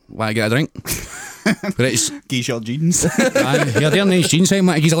 Want to get a drink? But it's geese your jeans. Aye, you're there in these jeans, hey,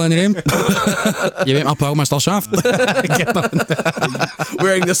 geese all in the room. You went my pal, Mr. Shaft.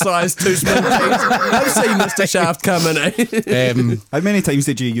 Wearing the size 2 small jeans. I've seen Mr. Shaft coming, eh? How many times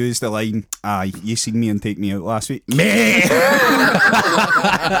did you use the line, "Aye, you seen me and take me out last week"? Mate!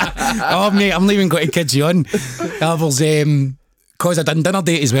 Oh, mate, I'm not even going to kid you on. I was, because I done dinner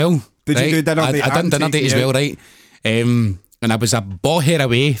date as well. Did you do dinner date? I done dinner date as well, right? And I was a ball hair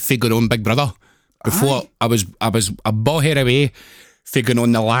away figuring on Big Brother. Before I was a ball hair away figuring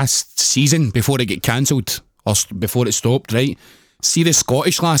on the last season before it get cancelled or before it stopped, right? See the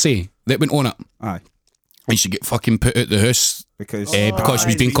Scottish lassie that went on it? Aye. And she get fucking put out the house because she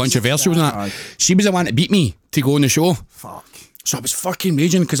was being controversial and that. Aye. She was the one that beat me to go on the show. Fuck. So I was fucking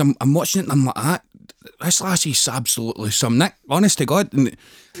raging because I'm watching it and I'm like, this lassie's absolutely some nick, honest to God. And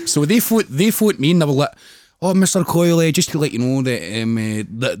so they phoned me and they were like, "Oh, Mr. Coyle, just to let you know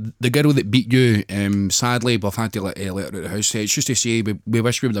that the girl that beat you, sadly, we've had to let her out of the house. It's just to say we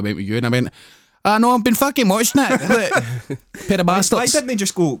wish we would have went with you." And I went, no, I've been fucking watching it. Pair of bastards. Why didn't they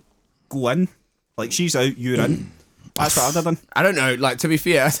just go in? Like, she's out, you're in. That's what I'd have done. I don't know, like, to be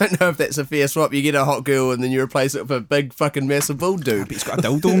fair, I don't know if that's a fair swap. You get a hot girl and then you replace it with a big fucking massive bull dude. But he's got a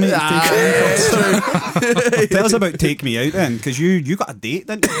dildo, mate. Tell us about Take Me Out then, because you got a date,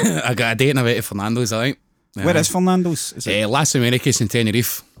 didn't you? I got a date and I went to Fernando's, I think. Where is Fernando's? Is it? Las Americas in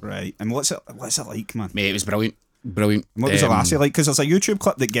Tenerife. Right. And what's it like, man? Mate, it was brilliant. Brilliant. What was the lassie like? Because there's a YouTube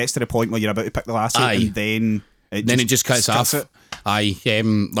clip that gets to the point where you're about to pick the lassie and then it just cuts off. It. Aye.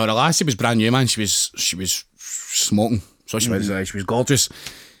 Well, the lassie was brand new, man. She was smoking. So she was gorgeous.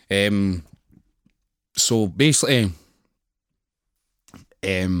 So basically,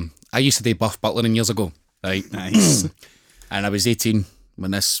 I used to do buff butlering years ago, right? Nice. And I was 18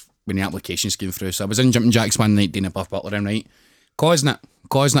 when the applications came through. So I was in Jumping Jacks one night doing a buff butlering, right? Causing it,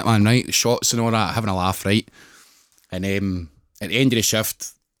 man, right? The shots and all that, having a laugh, right? And at the end of the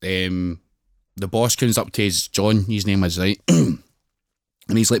shift, the boss comes up to John, his name is, right?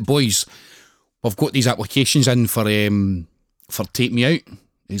 And he's like, "Boys, we've got these applications in for Take Me Out."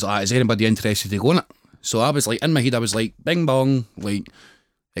 He's like, "Is anybody interested to go on it?" So I was like, in my head, I was like, bing bong, like,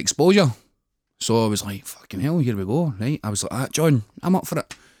 exposure. So I was like, fucking hell, here we go, right? I was like, "John, I'm up for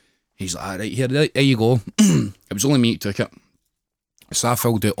it." He's like, "Right, here, there you go." It was only me that took it. So I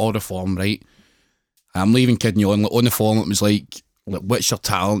filled out all the form, right? I'm not even kidding you, on the form it was like, what's your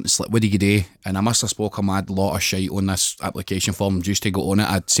talents, like, what do you do? And I must have spoke a mad lot of shite on this application form just to go on it.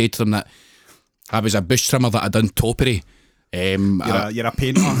 I'd said to them that I was a bush trimmer that I'd done topiary. You're a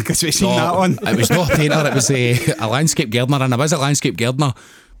painter, because we've seen that one. It was not a painter, it was a landscape gardener, and I was a landscape gardener,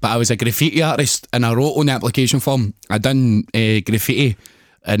 but I was a graffiti artist, and I wrote on the application form, I done graffiti,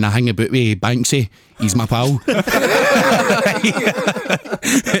 and I hang about with Banksy. He's my pal.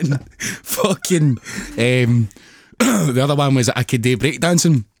 And fucking the other one was I could do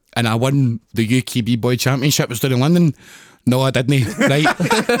breakdancing, and I won the UK B-Boy Championship. It was down in London. No, I didn't. Right?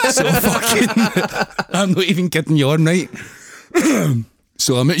 So fucking, I'm not even kidding you on, right?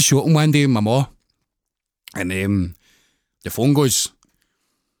 So I'm at shopping one day with my ma, and the phone goes,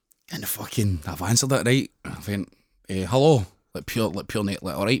 and I've answered it, right? I went, hello, pure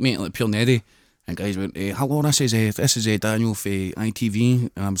alright mate, pure Neddy. And guys went, hello, this is Daniel for ITV.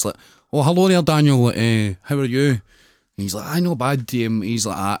 And I was like, oh, hello there, Daniel, how are you? And he's like, I know bad. He's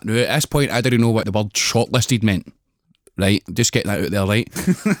like, now at this point I didn't know what the word shortlisted meant. Right, just get that out there, right?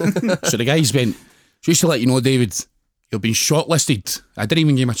 So the guys went, just to let you know, David, you've been shortlisted. I didn't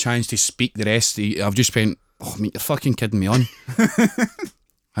even give him a chance to speak the rest. I've just went, oh mate, you're fucking kidding me on.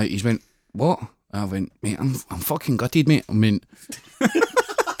 He's went, what? I went, mate, I'm fucking gutted, mate. I mean,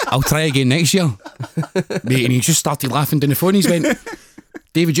 I'll try again next year. Mate, and he just started laughing down the phone. He's went,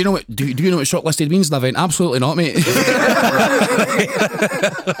 David, do you know what shortlisted means? And I went, absolutely not, mate.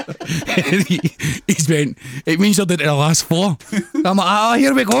 He's went, it means you're down to the last four. I'm like, oh,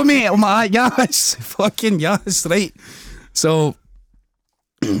 here we go, mate. I'm like, yes, fucking yes, right. So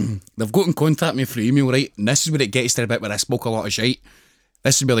they've got in contact with me through email, right? And this is where it gets to the bit where I smoke a lot of shite.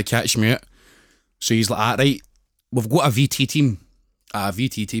 This is where they catch me out. So he's like, right, we've got a VT team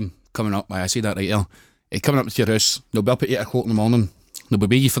coming up. I say that right there. Coming up to your house. They'll be up at 8 o'clock in the morning. They'll be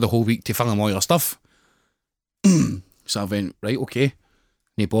with you for the whole week to film all your stuff. So I went, right, okay.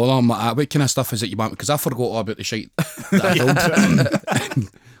 No bother. I'm like, what kind of stuff is it you want? Because I forgot all about the shite that I told.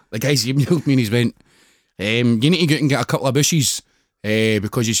 The guys emailed me and he's went, you need to go out and get a couple of bushes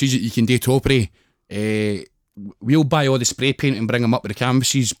because you see that you can do topiary. We'll buy all the spray paint and bring them up with the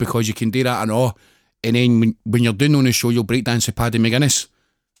canvases because you can do that and all. And then when you're doing on the show, you'll break dance with Paddy McGuinness.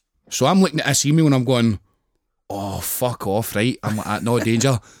 So I'm looking at this email and I'm going, oh, fuck off, right? I'm like, no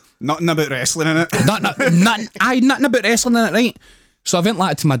danger. Nothing about wrestling in it. Nothing about wrestling in it, right? So I went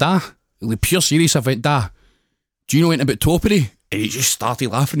like to my dad, like pure serious. I went, Dad, do you know anything about topiary? And he just started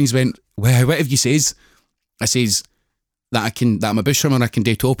laughing. He's went, well, what have you says? I says that I'm a bush trimmer and I can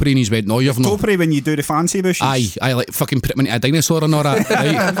do topiary. And he's went, no, you've not. Topiary when you do the fancy bushes? I like fucking put him into a dinosaur and all that,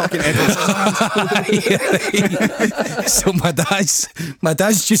 right? Fucking So my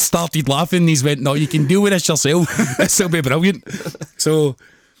dad's just started laughing. He's went, no, you can deal with this yourself. This will be brilliant. So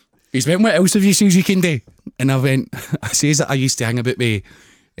he's went, what else have you says you can do? And I went, I says that I used to hang about with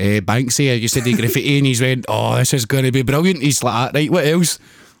Banksy. I used to do graffiti. And he's went, oh, this is going to be brilliant. He's like, right, what else?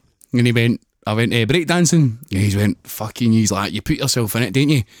 And I went, breakdancing. And he's went, fucking, he's like, you put yourself in it, didn't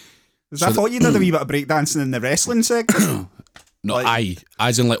you? I thought you did a wee bit of breakdancing in the wrestling segment. No,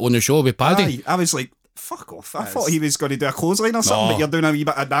 as in like on the show with Paddy. I was like, fuck off. I thought he was going to do a clothesline or something, but you're doing a wee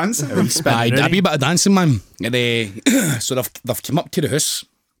bit of dancing. A wee bit of dancing, man. And so they've come up to the house.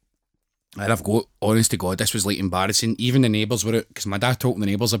 And I've got, honest to God, this was like embarrassing. Even the neighbours were out, because my dad told the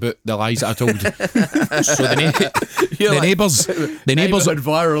neighbours about the lies that I told. So the neighbours went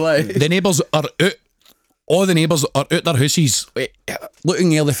viral, eh? The neighbours are out. All the neighbours are out their houses, looking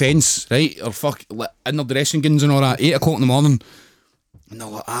near the fence, right? Or in their dressing gowns and all that. 8 o'clock in the morning. And they're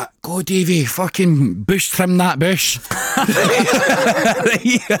like, go Davey, fucking bush trim that bush.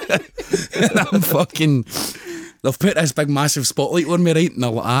 And I'm fucking, they've put this big massive spotlight on me, right? And they're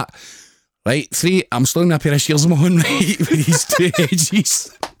like, right, 3, I'm slung a pair of shears in my hand, right, with these 2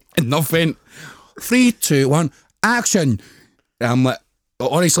 edges. And they've went, 3, 2, 1, action. And I'm like,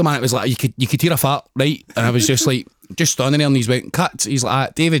 honestly, man, it was like, you could hear a fart, right? And I was just like, just standing there and he's went, cut. He's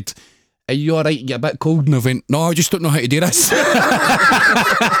like, David, are you alright? You get a bit cold? And I went, no, I just don't know how to do this.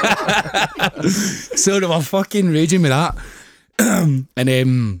 So they were fucking raging with that. And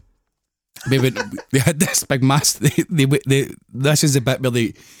they had this big mass. This is the bit where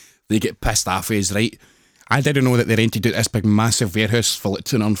they get pissed off is, right? I didn't know that they rented out this big massive warehouse for like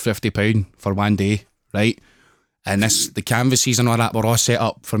 £250 for one day, right? And the canvases and all that were all set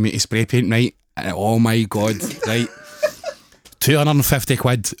up for me to spray paint, right? And oh my God, right? 250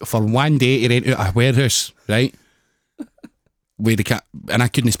 quid for one day to rent out a warehouse, right? And I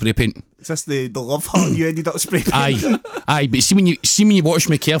couldn't spray paint. Is this the love heart you ended up spray painting? Aye, but see when you watch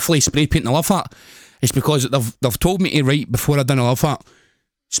me carefully spray paint the love heart, it's because they've told me to write before I done a love heart.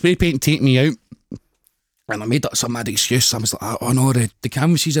 Spray paint take me out, and I made up some mad excuse. I was like, oh no, the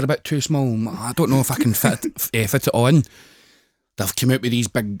canvases are a bit too small. I don't know if I can fit it on. They've come out with these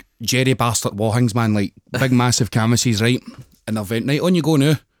big Jerry bastard wall hangs, man, like big massive canvases, right? And they've went, right, on you go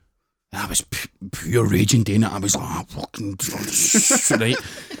now. And I was pure raging doing it. I was like, oh, fucking right.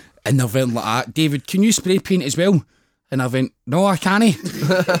 And they went like that, David, can you spray paint as well? And I went, no, I can't. Mate,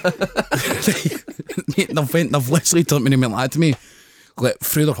 they've literally turned me and went like that to me. Like,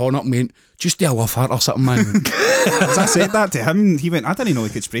 threw their horn up and went, just do a love heart or something, man. As I said that to him, he went, I didn't know he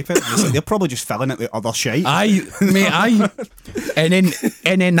could spray paint. I was like, they're probably just filling it with other shite. Aye, mate, aye. And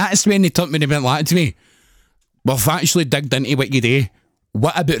then that's when they turned me and went like that to me. We've actually digged into what you do.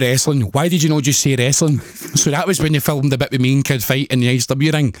 What about wrestling? Why did you not just say wrestling? So that was when they filmed the bit with me and Kid fight in the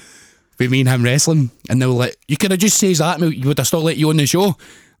ISW ring. With me and him wrestling. And they were like, you could have just said that, you would have still let you on the show.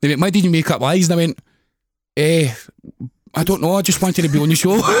 They went, why did you make up lies? And I went, I don't know, I just wanted to be on the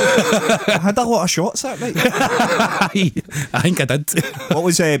show. I had a lot of shots that night. I think I did. What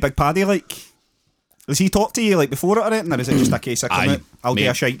was Big Paddy like? Does he talk to you like before it or anything? Or is it just a case of come out, I'll do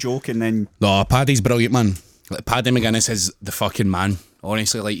a shite joke and then... No, Paddy's brilliant, man. Like, Paddy McGuinness is the fucking man.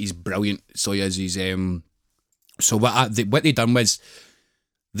 Honestly, like, he's brilliant. So he is. He's so what they done was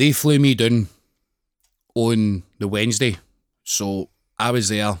they flew me down on the Wednesday. So I was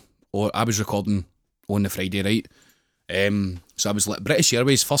there, or I was recording on the Friday, right? So I was like British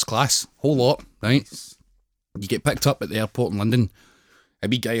Airways first class, whole lot, right? You get picked up at the airport in London, a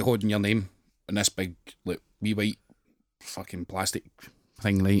wee guy holding your name and this big, like, wee white fucking plastic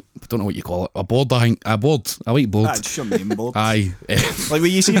thing, right? I don't know what you call it. A board, I think. A board. A white board. That's your name board. Aye. Like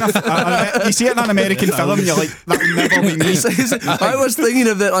when you see you see it in an American film, you're like, that would never be me. I was thinking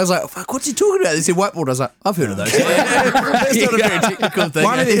of that. I was like, fuck, what's he talking about? They say whiteboard. I was like, I've heard of those. That's not a very technical thing.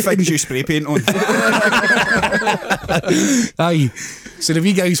 One of the things you spray paint on. Aye. So the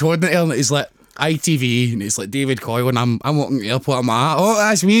wee guy's holding it and it's like ITV and it's like David Coyle and I'm walking the airport. I'm like, oh,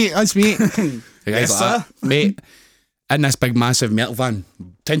 that's me. The guy's Yes, like, mate. In this big massive metal van,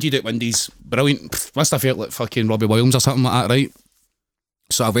 tinted out windies, brilliant. Must have felt like fucking Robbie Williams or something like that, right?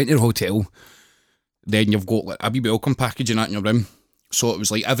 So I went to the hotel. Then you've got like a wee welcome package in that in your room. So it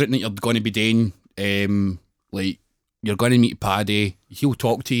was like everything that you're going to be doing. Like you're going to meet Paddy, he'll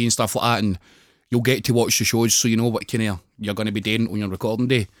talk to you and stuff like that, and you'll get to watch the shows, so you know what kind of you're going to be doing on your recording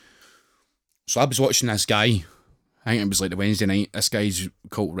day. So I was watching this guy. I think it was like the Wednesday night. This guy's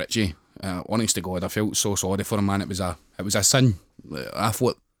called Richie. Honest to God, I felt so sorry for him, man. It was a sin. I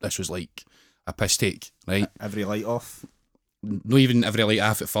thought this was like a piss take, right? Every light off. Not even every light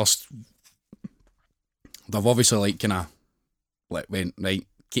off at first. They've obviously like kind of like went, right,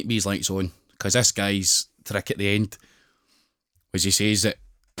 keep these lights on, because this guy's trick at the end was he says that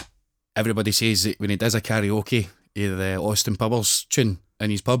everybody says that when he does a karaoke of the Austin Powers tune in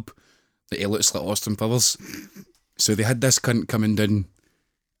his pub that he looks like Austin Powers. So they had this cunt coming down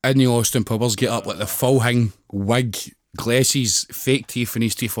in the Austin Powers, get up like the full hang, wig, glasses, fake teeth, and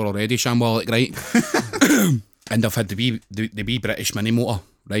his teeth were already shambolic, right? And I've had the wee British mini motor,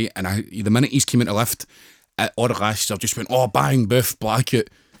 right? And the minute he's came into lift, all the glasses I just went, oh, bang, boof,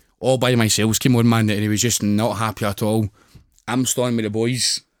 blackout. All by myself came on, man, and he was just not happy at all. I'm standing with the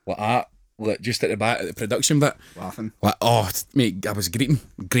boys like that, like just at the back at the production bit. Laughing. Like, oh, mate, I was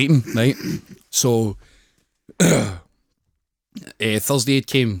greeting, right? So... Thursday it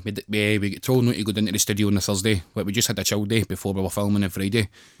came. We got told not to go down to the studio on the Thursday, but we just had a chill day before we were filming on Friday.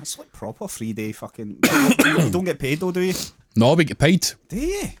 That's like proper free day fucking... You don't get paid though, do you? No, we get paid. Do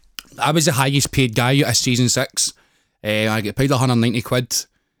you? I was the highest paid guy at season 6. I get paid 190 quid.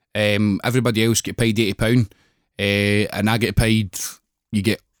 Everybody else get paid £80. And I get paid, you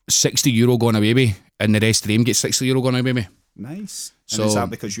get €60 going away with, and the rest of them get €60 going away with. Nice. So, and is that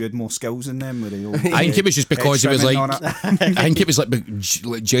because you had more skills than them? Were they all, I think it was just because it was like, I think it was like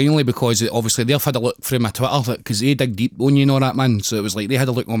genuinely because obviously they've had a look through my Twitter, because they dig deep on you and all that, man. So it was like they had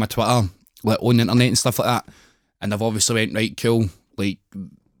a look on my Twitter, like on the internet and stuff like that, and they've obviously went, right, cool, like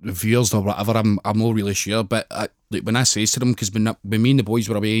reviewers or whatever. I'm not really sure, but like when I says to them, because when me and the boys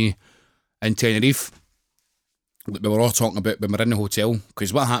were away in Tenerife, like we were all talking about when we're in the hotel,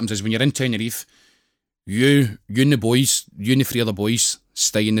 because what happens is when you're in Tenerife, you and the boys, you and the 3 other boys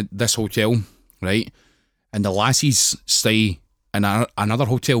stay in this hotel, right? And the lassies stay in another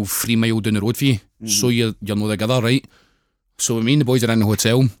hotel 3 miles down the road for you. Mm-hmm. So you're not together, right? So when me and the boys are in the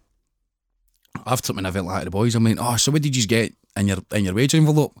hotel, I've took my event like the boys, I'm like, oh, so what did you get in your wage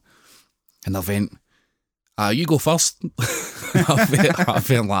envelope? And they went, you go first. I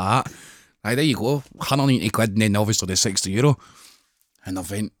felt like that. Right, there you go, 190 quid, and then obviously the €60. And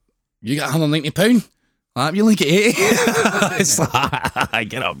they went, you got £190? You only get 80. It's like,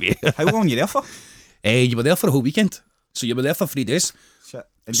 get up, mate. How long were you there for? You were there for a whole weekend. So you were there for 3 days. Shit.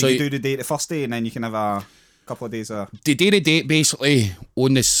 And do you do the date the first day and then you can have a couple of days of... They do the date basically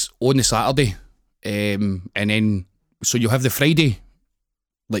on the Saturday. And then, so you have the Friday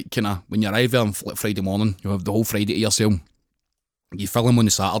like kind of when you arrive there on like Friday morning, you have the whole Friday to yourself. You film on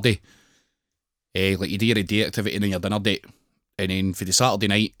the Saturday, like you do your day activity and then your dinner date, and then for the Saturday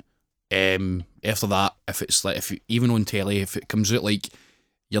night, after that, if it's like if you, even on telly, if it comes out like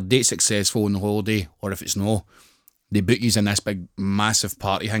your date's successful on the holiday, or if it's no, they book you in this big massive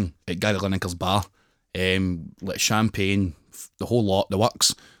party thing at Gary Lineker's bar, like champagne, the whole lot, the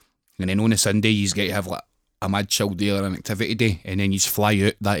works, and then on a Sunday you get to have like a mad chill day or an activity day, and then you fly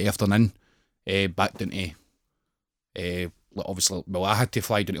out that afternoon, back down to, like obviously, well I had to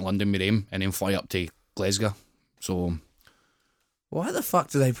fly down to London with him, and then fly up to Glasgow, so. Why the fuck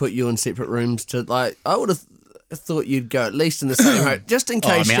do they put you in separate rooms to, like, I would have thought you'd go at least in the same hotel, just in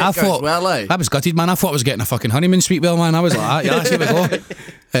case shit goes well, eh? I was gutted, man. I thought I was getting a fucking honeymoon suite, well, man. I was like, yeah, here we go.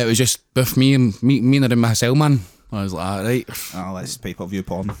 It was just with me and her in my cell, man. I was like, right. Oh, let's pay-per-view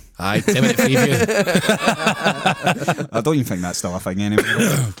porn. Aye, 10-minute preview. I don't even think that's still a thing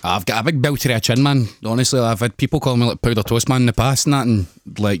anymore. I've got a big belter of a chin, man. Honestly, I've had people call me like Powder Toast Man in the past and that, and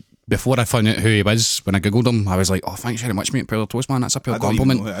like, before I found out who he was, when I googled him, I was like, oh, thanks very much, mate, Powder Toast Man. That's a pure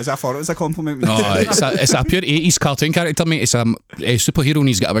compliment. I thought it was a compliment. No, it's a pure 80s cartoon character, mate. It's a superhero and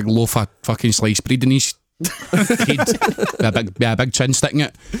he's got a big loaf of fucking sliced bread in his head with a big chin sticking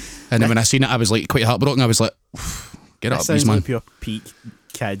it. And then when I seen it, I was like quite heartbroken. I was like, get up, sounds man. like pure peak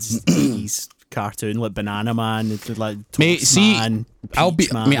kids 80s cartoon, like Banana Man, like Toast Mate, see, Man, I'll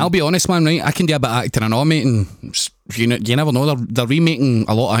be honest, man. Right, I can do a bit of acting and all, mate, and you never know. They're remaking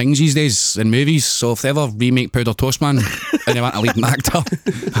a lot of things these days in movies. So if they ever remake Powder Toast Man and they want a leading actor,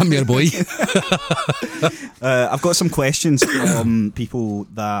 I'm your boy. I've got some questions from people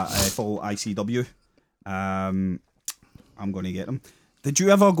that follow ICW. I'm going to get them. Did you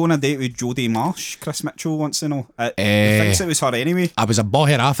ever go on a date with Jodie Marsh? Chris Mitchell wants to know. He thinks it was her anyway. I was a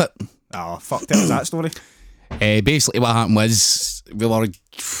ballhead off it. Oh, fuck, tell us that story. Basically what happened was we were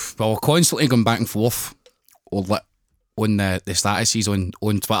constantly going back and forth on the statuses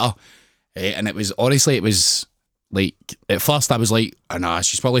on Twitter, and it was honestly, it was like, at first I was like, oh, nah,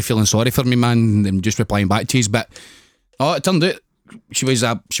 she's probably feeling sorry for me, man, and just replying back to you, but it turned out she was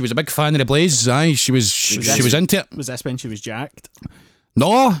a big fan of the Blaze. Aye, she was into it. Was this when she was jacked?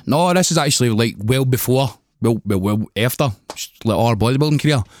 No, this is actually like well before, well after like our bodybuilding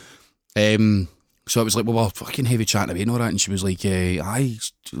career. So it was like, we were fucking heavy chatting away and all that, and she was like, aye,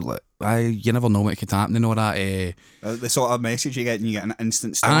 you never know what could happen and all that. The sort of message you get an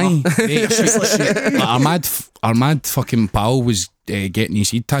instant star. Aye, like our mad fucking pal was getting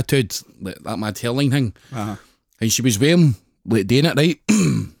his head tattooed, like that mad hairline thing, and she was wearing, like, doing it right.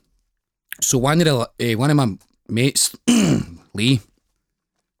 So one of my mates, Lee,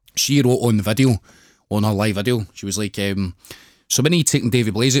 she wrote on the video, on her live video, she was like, so when he taking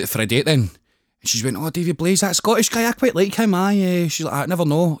Davey Blaze out for a date then, and she's went, oh, Davey Blaze, that Scottish guy, I quite like him, aye. She's like, I never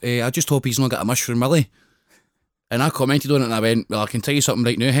know, I just hope he's not got a mushroom willy. And I commented on it and I went, well, I can tell you something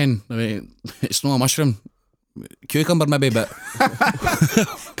right now, hen. I mean, it's not a mushroom. Cucumber maybe, but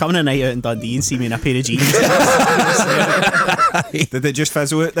coming a night out in Dundee and see me in a pair of jeans. Did it just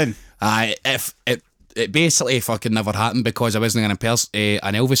fizzle out then? Aye, if it basically fucking never happened because I wasn't an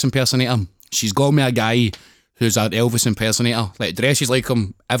Elvis impersonator. She's got me a guy who's an Elvis impersonator, like dresses like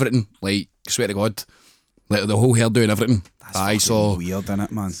him, everything, like, swear to God, like the whole hairdo and everything. That's so weird,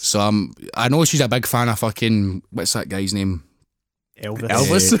 innit, man? So I know she's a big fan of fucking, what's that guy's name?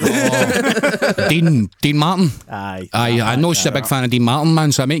 Elvis. Dean Martin. Aye. I know she's a big fan of Dean Martin,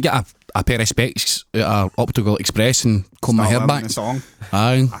 man, so I might get a pair of specs at Optical Express and comb my hair back. The song.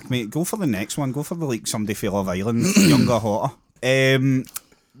 Aye. Mate, go for the next one. Go for like somebody for Love Island, younger, hotter.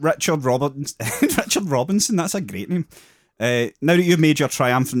 Richard Robinson, that's a great name. Now that you've made your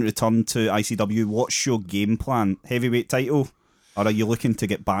triumphant return to ICW, what's your game plan? Heavyweight title? Or are you looking to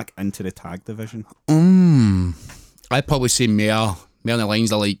get back into the tag division? I'd probably say more on the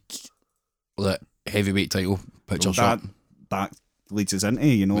lines of like heavyweight title picture shot. That leads us into,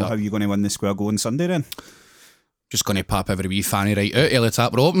 how you're going to win the square go on Sunday then? Just going to pop every wee fanny right out, early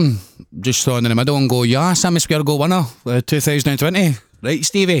top rope, and just throw in the middle and go, yes, I'm a square go winner 2020. Right,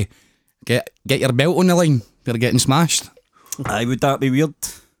 Stevie? Get your belt on the line. You're getting smashed. Aye, would that be weird?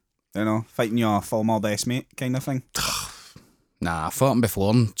 Fighting your former best mate kind of thing? Nah, I fought him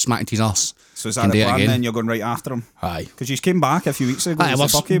before and smacked his arse. So is that the plan then? You're going right after him? Aye. Because you came back a few weeks ago. Aye,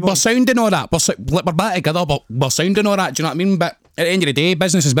 we're sounding all that. We're back together, but we're sounding all that. Do you know what I mean? But at the end of the day,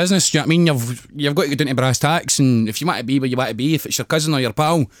 business is business. Do you know what I mean? You've got to get down to brass tacks, and if you want to be where you want to be, if it's your cousin or your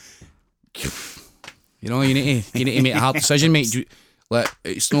pal, you need to make a hard decision, mate.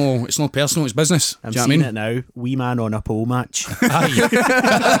 It's no personal, it's business. I'm do you know seeing what I mean? it now. Wee man on a pole match. Aye.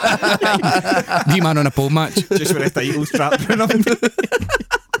 Wee man on a pole match. Just with a title strapped around him.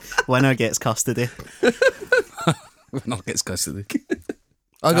 Winner gets custody. Not gets custody.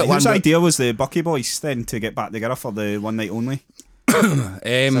 I got one. Whose idea was the Bucky Boys then to get back together for the one night only?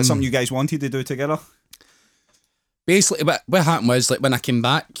 Is that something you guys wanted to do together? Basically, what happened was, like, when I came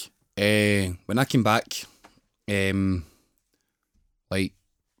back, like,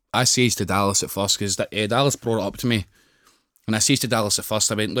 I says to Dallas at first, because Dallas brought it up to me, and I says to Dallas at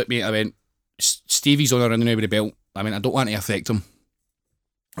first, I went, look mate, Stevie's on a run now with the belt. I don't want to affect him.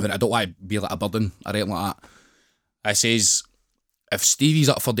 I don't want to be like a burden or anything like that. I says, if Stevie's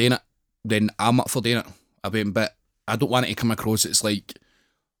up for doing it, then I'm up for doing it. But I don't want it to come across it's like,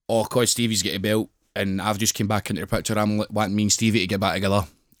 oh, cause Stevie's got a belt and I've just came back into the picture, I'm wanting me and Stevie to get back together.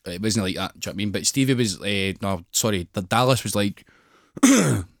 It wasn't like that, do you know what I mean? But Stevie was, the Dallas was like,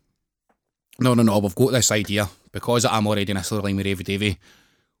 no, we've got this idea, because I'm already in a storyline with Davey.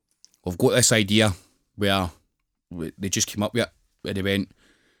 We've got this idea where they just came up with it, where they went,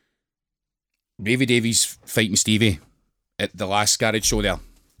 Davies fighting Stevie at the last garage show there.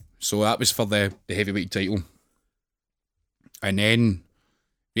 So that was for the heavyweight title. And then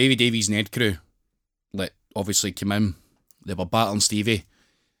Davies and Ed Crew, like, obviously came in. They were battling Stevie.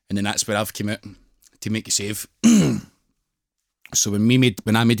 And then that's where I've come out to make a save. So when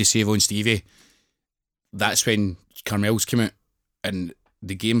I made the save on Stevie, that's when Carmel's came out. And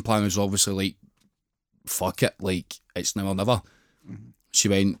the game plan was obviously like, fuck it, like, it's now or never. She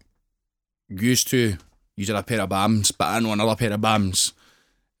went, used to use a pair of BAMs, but I know another pair of BAMs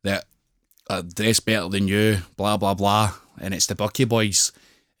that are dressed better than you, blah blah blah, and it's the Bucky Boys.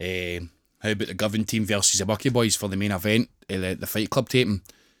 How about the Govan team versus the Bucky Boys for the main event, the Fight Club taping?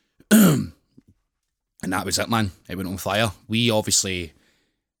 And that was it, man. It went on fire. We obviously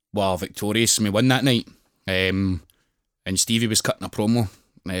were victorious and we won that night. And Stevie was cutting a promo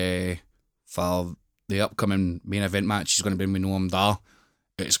for the upcoming main event match. He's going to be with Noam Dar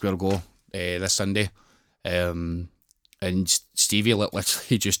at Square Go this Sunday. And Stevie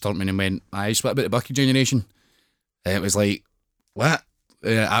literally just turned me and went, aye, so what about the Bucky generation? And it was like, what?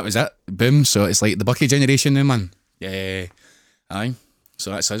 That was it. Boom. So it's like the Bucky generation now, man. Aye.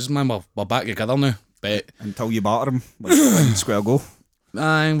 So that's us, man. We're back together now. But until you batter him, like Square Go.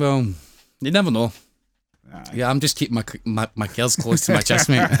 Aye, well, you never know. Aye. Yeah, I'm just keeping my kills close to my chest,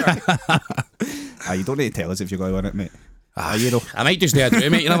 mate. You don't need to tell us if you're going on it, mate. You know. I might just do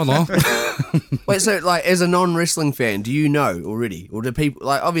it, mate. You never know. Wait, so like, as a non-wrestling fan, do you know already, or do people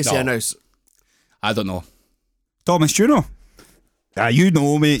like? Obviously, No. I know. I don't know. Thomas, do you know? You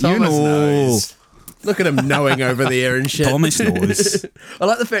know, mate. Thomas you know. knows. Look at him knowing over there and shit. Thomas knows. I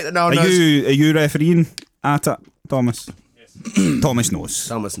like the fact that no one Are knows. you refereeing at it, Thomas? Thomas knows.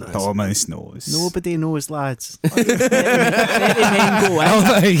 Thomas knows. Thomas knows. Nobody knows, lads. 30 men go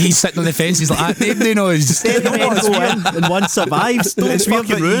in. He's sitting on the fence. He's like, nobody knows. 30 men go in and one survives. Don't It's weird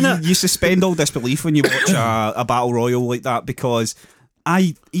fucking that ruin it. you suspend all disbelief when you watch a battle royal like that, because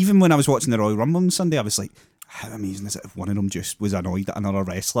even when I was watching the Royal Rumble on Sunday, I was like, how amazing is it if one of them just was annoyed at another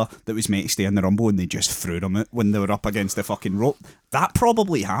wrestler that was meant to stay in the Rumble and they just threw them out when they were up against the fucking rope? That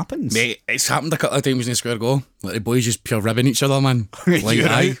probably happens. Mate, it's happened a couple of times in the Square Go. Like, the boys just pure ribbing each other, man. Like, You're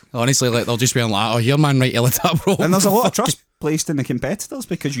right. honestly, like, they'll just be like, oh, here, man, right, you let that rope. And there's a lot of trust placed in the competitors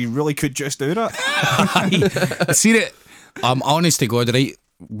because you really could just do that. See it? I'm honest to God, right?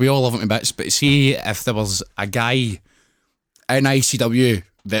 We all love him to bits, but see if there was a guy in ICW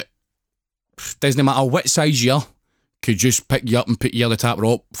that doesn't matter what size you are, could just pick you up and put you on the top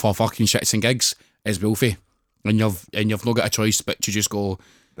rope for fucking shits and gigs, is Wolfie. And you've not got a choice but to just go,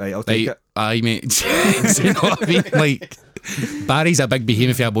 Right, I'll take it. Aye, mate. You know what I mean? Like, Barry's a big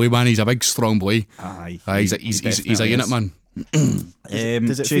behemoth for a boy, man. He's a big, strong boy. Aye. He's a unit, man.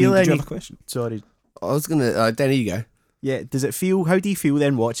 Does it Shane, feel did you any... have a question? Sorry. I was gonna. Danny, you go. Yeah, does it feel... How do you feel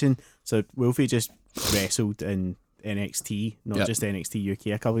then watching... So, Wolfie just wrestled in NXT, not Yep. just NXT UK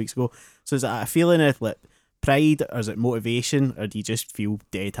a couple of weeks ago. So, is it a feeling of, like, pride, or is it motivation, or do you just feel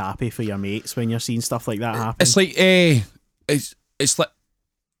dead happy for your mates when you're seeing stuff like that happen? It's like, it's like,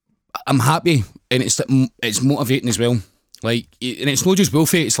 I'm happy, and it's motivating as well. Like, and it's not just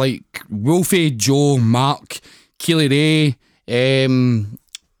Wolfie, it's like Wolfie, Joe, Mark, Keely Ray,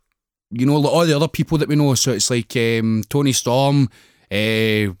 you know, like all the other people that we know. So it's like Tony Storm,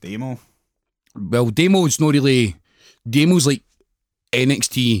 Demo. well, Demo's not really. Demo's like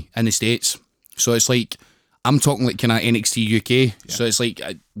NXT in the States. So it's like, I'm talking like kind of NXT UK. Yeah. So it's like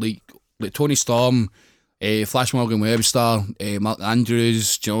Tony Storm, Flash Morgan Webster, Mark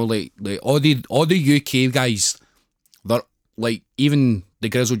Andrews, you know, like all the UK guys. They're like, even the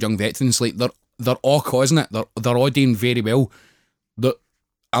grizzled young veterans, like they're all causing it. They're all doing very well.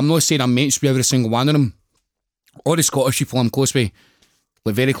 I'm not saying I'm mates with every single one of them. All the Scottish people I'm close with,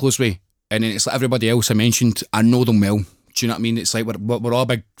 like very close with. And then it's like everybody else I mentioned, I know them well. Do you know what I mean? It's like we're all a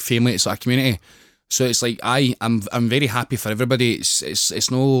big family. It's like a community. So it's like I'm very happy for everybody.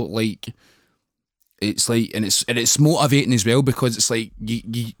 It's no like, it's like, and it's motivating as well, because it's like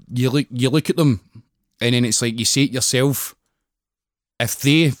you look at them, and then it's like you say it yourself. If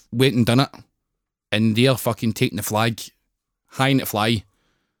they went and done it, and they're fucking taking the flag, high in the fly,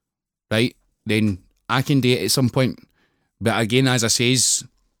 right? Then I can do it at some point. But again, as I says,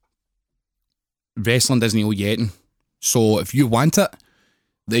 wrestling doesn't owe you anything. So if you want it,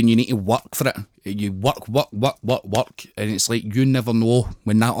 then you need to work for it. You work, and it's like you never know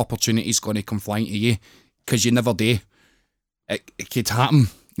when that opportunity is going to come flying to you, because you never do. It could happen.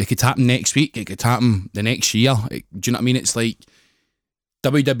 It could happen next week. It could happen the next year. Do you know what I mean? It's like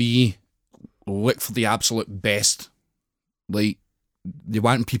WWE look for the absolute best. Like, they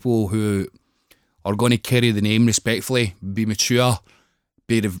want people who are going to carry the name respectfully, be mature,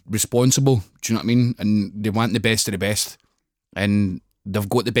 be responsible. Do you know what I mean? And they want the best of the best. And they've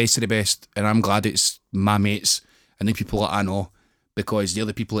got the best of the best. And I'm glad it's my mates and the people that I know, because they're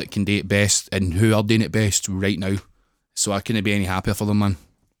the people that can do it best and who are doing it best right now. So I couldn't be any happier for them, man.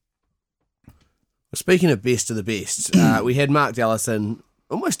 Speaking of best of the best, we had Mark Dallas in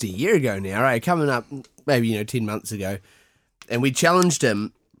almost a year ago now, right? Coming up maybe 10 months ago, and we challenged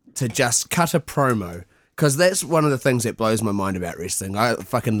him to just cut a promo, because that's one of the things that blows my mind about wrestling. I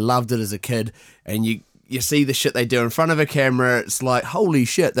fucking loved it as a kid, and you see the shit they do in front of a camera. It's like, holy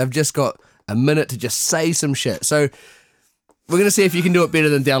shit, they've just got a minute to just say some shit. So we're going to see if you can do it better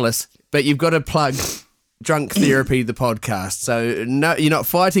than Dallas, but you've got to plug Drunk Therapy, the podcast. So no, you're not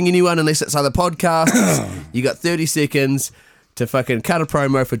fighting anyone unless it's other podcasts. You got 30 seconds to fucking cut a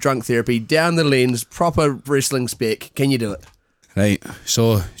promo for Drunk Therapy, down the lens, proper wrestling spec. Can you do it? Right,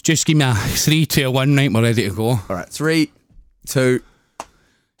 so just give me a 3, 2, 1, right, we're ready to go. All right, 3, 2.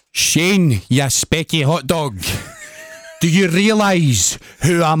 Shane, you specky hot dog. Do you realise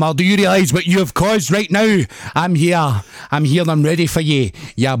who I am, or do you realise what you have caused right now? I'm here and I'm ready for you,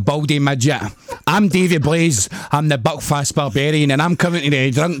 you baldy midget. I'm Davey Blaze, I'm the Buckfast Barbarian, and I'm coming to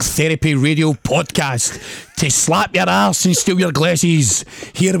the Drunk Therapy Radio podcast to slap your arse and steal your glasses.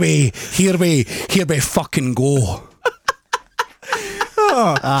 Here we fucking go.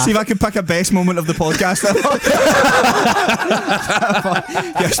 See if I can pick a best moment of the podcast.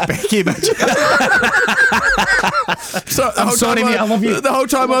 You're specky, bitch. So I'm sorry, mate, I love you. The whole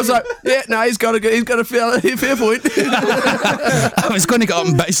time I was like, yeah, no, he's got a fair point. I was going to get up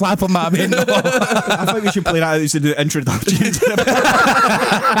and bitch slap him, but I think we should play that out as the introduction.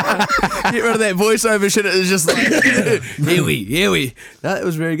 Get rid of that voiceover shit. It was just like, here we. That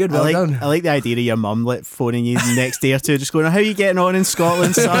was very good. Well done. I like the idea of your mum phoning you the next day or two, just going, how are you getting on in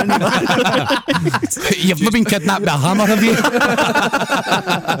Scotland, son? You've not been kidnapped by a hammer, have you?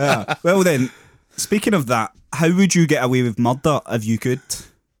 Yeah. Well then, speaking of that, how would you get away with murder if you could?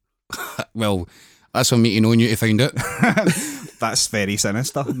 Well, that's for me to know and you to find out. That's very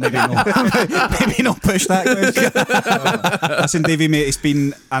sinister. Maybe not push that question. Listen, Davey, mate, it's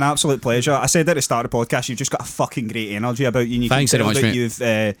been an absolute pleasure. I said at the start of the podcast, you've just got a fucking great energy about you. And you Thanks very much,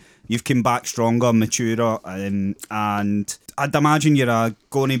 mate. You've come back stronger, maturer, and I'd imagine you're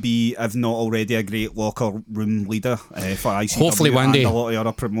going to be, if not already, a great locker room leader for ICW. Hopefully one day. And a lot of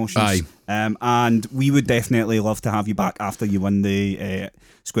other promotions. Aye. And we would definitely love to have you back after you win the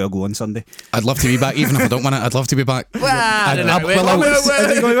Square Go on Sunday. I'd love to be back, even if I don't win it. I'd love to be back. Well, I don't know.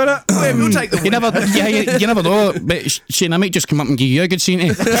 We'll take the you never know. But Shane, I might just come up and give you a good scene.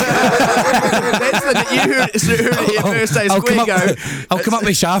 That's you heard it your first day. Square Go. I'll come up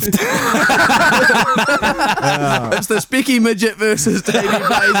with shaft. It's the Specky Midget versus Davey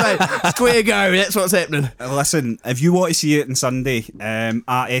Blaze. Square Go. That's what's happening. Listen, if you want to see it on Sunday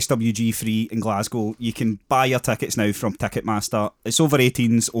at SWG Free in Glasgow, you can buy your tickets now from Ticketmaster. It's over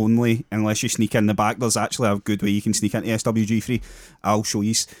 18s only, unless you sneak in the back. There's actually a good way you can sneak into SWG Free. I'll show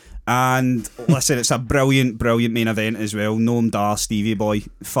you. And listen, it's a brilliant main event as well. Noam Dar, Stevie Boy,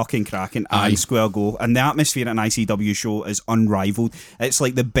 fucking cracking, and Square Go. And the atmosphere at an ICW show is unrivaled. It's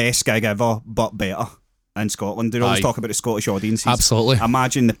like the best gig ever, but better in Scotland. They always talk about the Scottish audiences. Absolutely.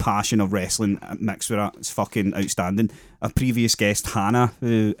 Imagine the passion of wrestling mixed with that. It's fucking outstanding. A previous guest, Hannah,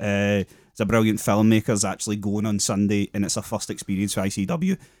 who is a brilliant filmmaker, is actually going on Sunday, and it's her first experience for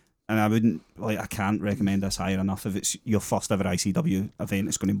ICW. And I can't recommend this higher enough. If it's your first ever ICW event,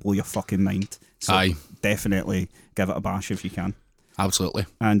 it's going to blow your fucking mind. So definitely give it a bash if you can. Absolutely.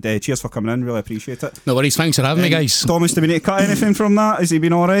 And cheers for coming in, really appreciate it. No worries, thanks for having me, guys. Thomas, do we need to cut anything from that? Has he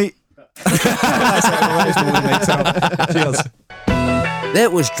been alright? Cheers.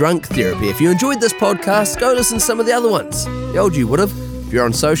 That was Drunk Therapy. If you enjoyed this podcast, go listen to some of the other ones. The old you would have. If you're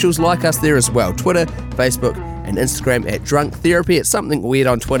on socials, like us there as well. Twitter, Facebook, and Instagram at Drunk Therapy. It's something weird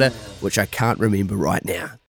on Twitter, which I can't remember right now.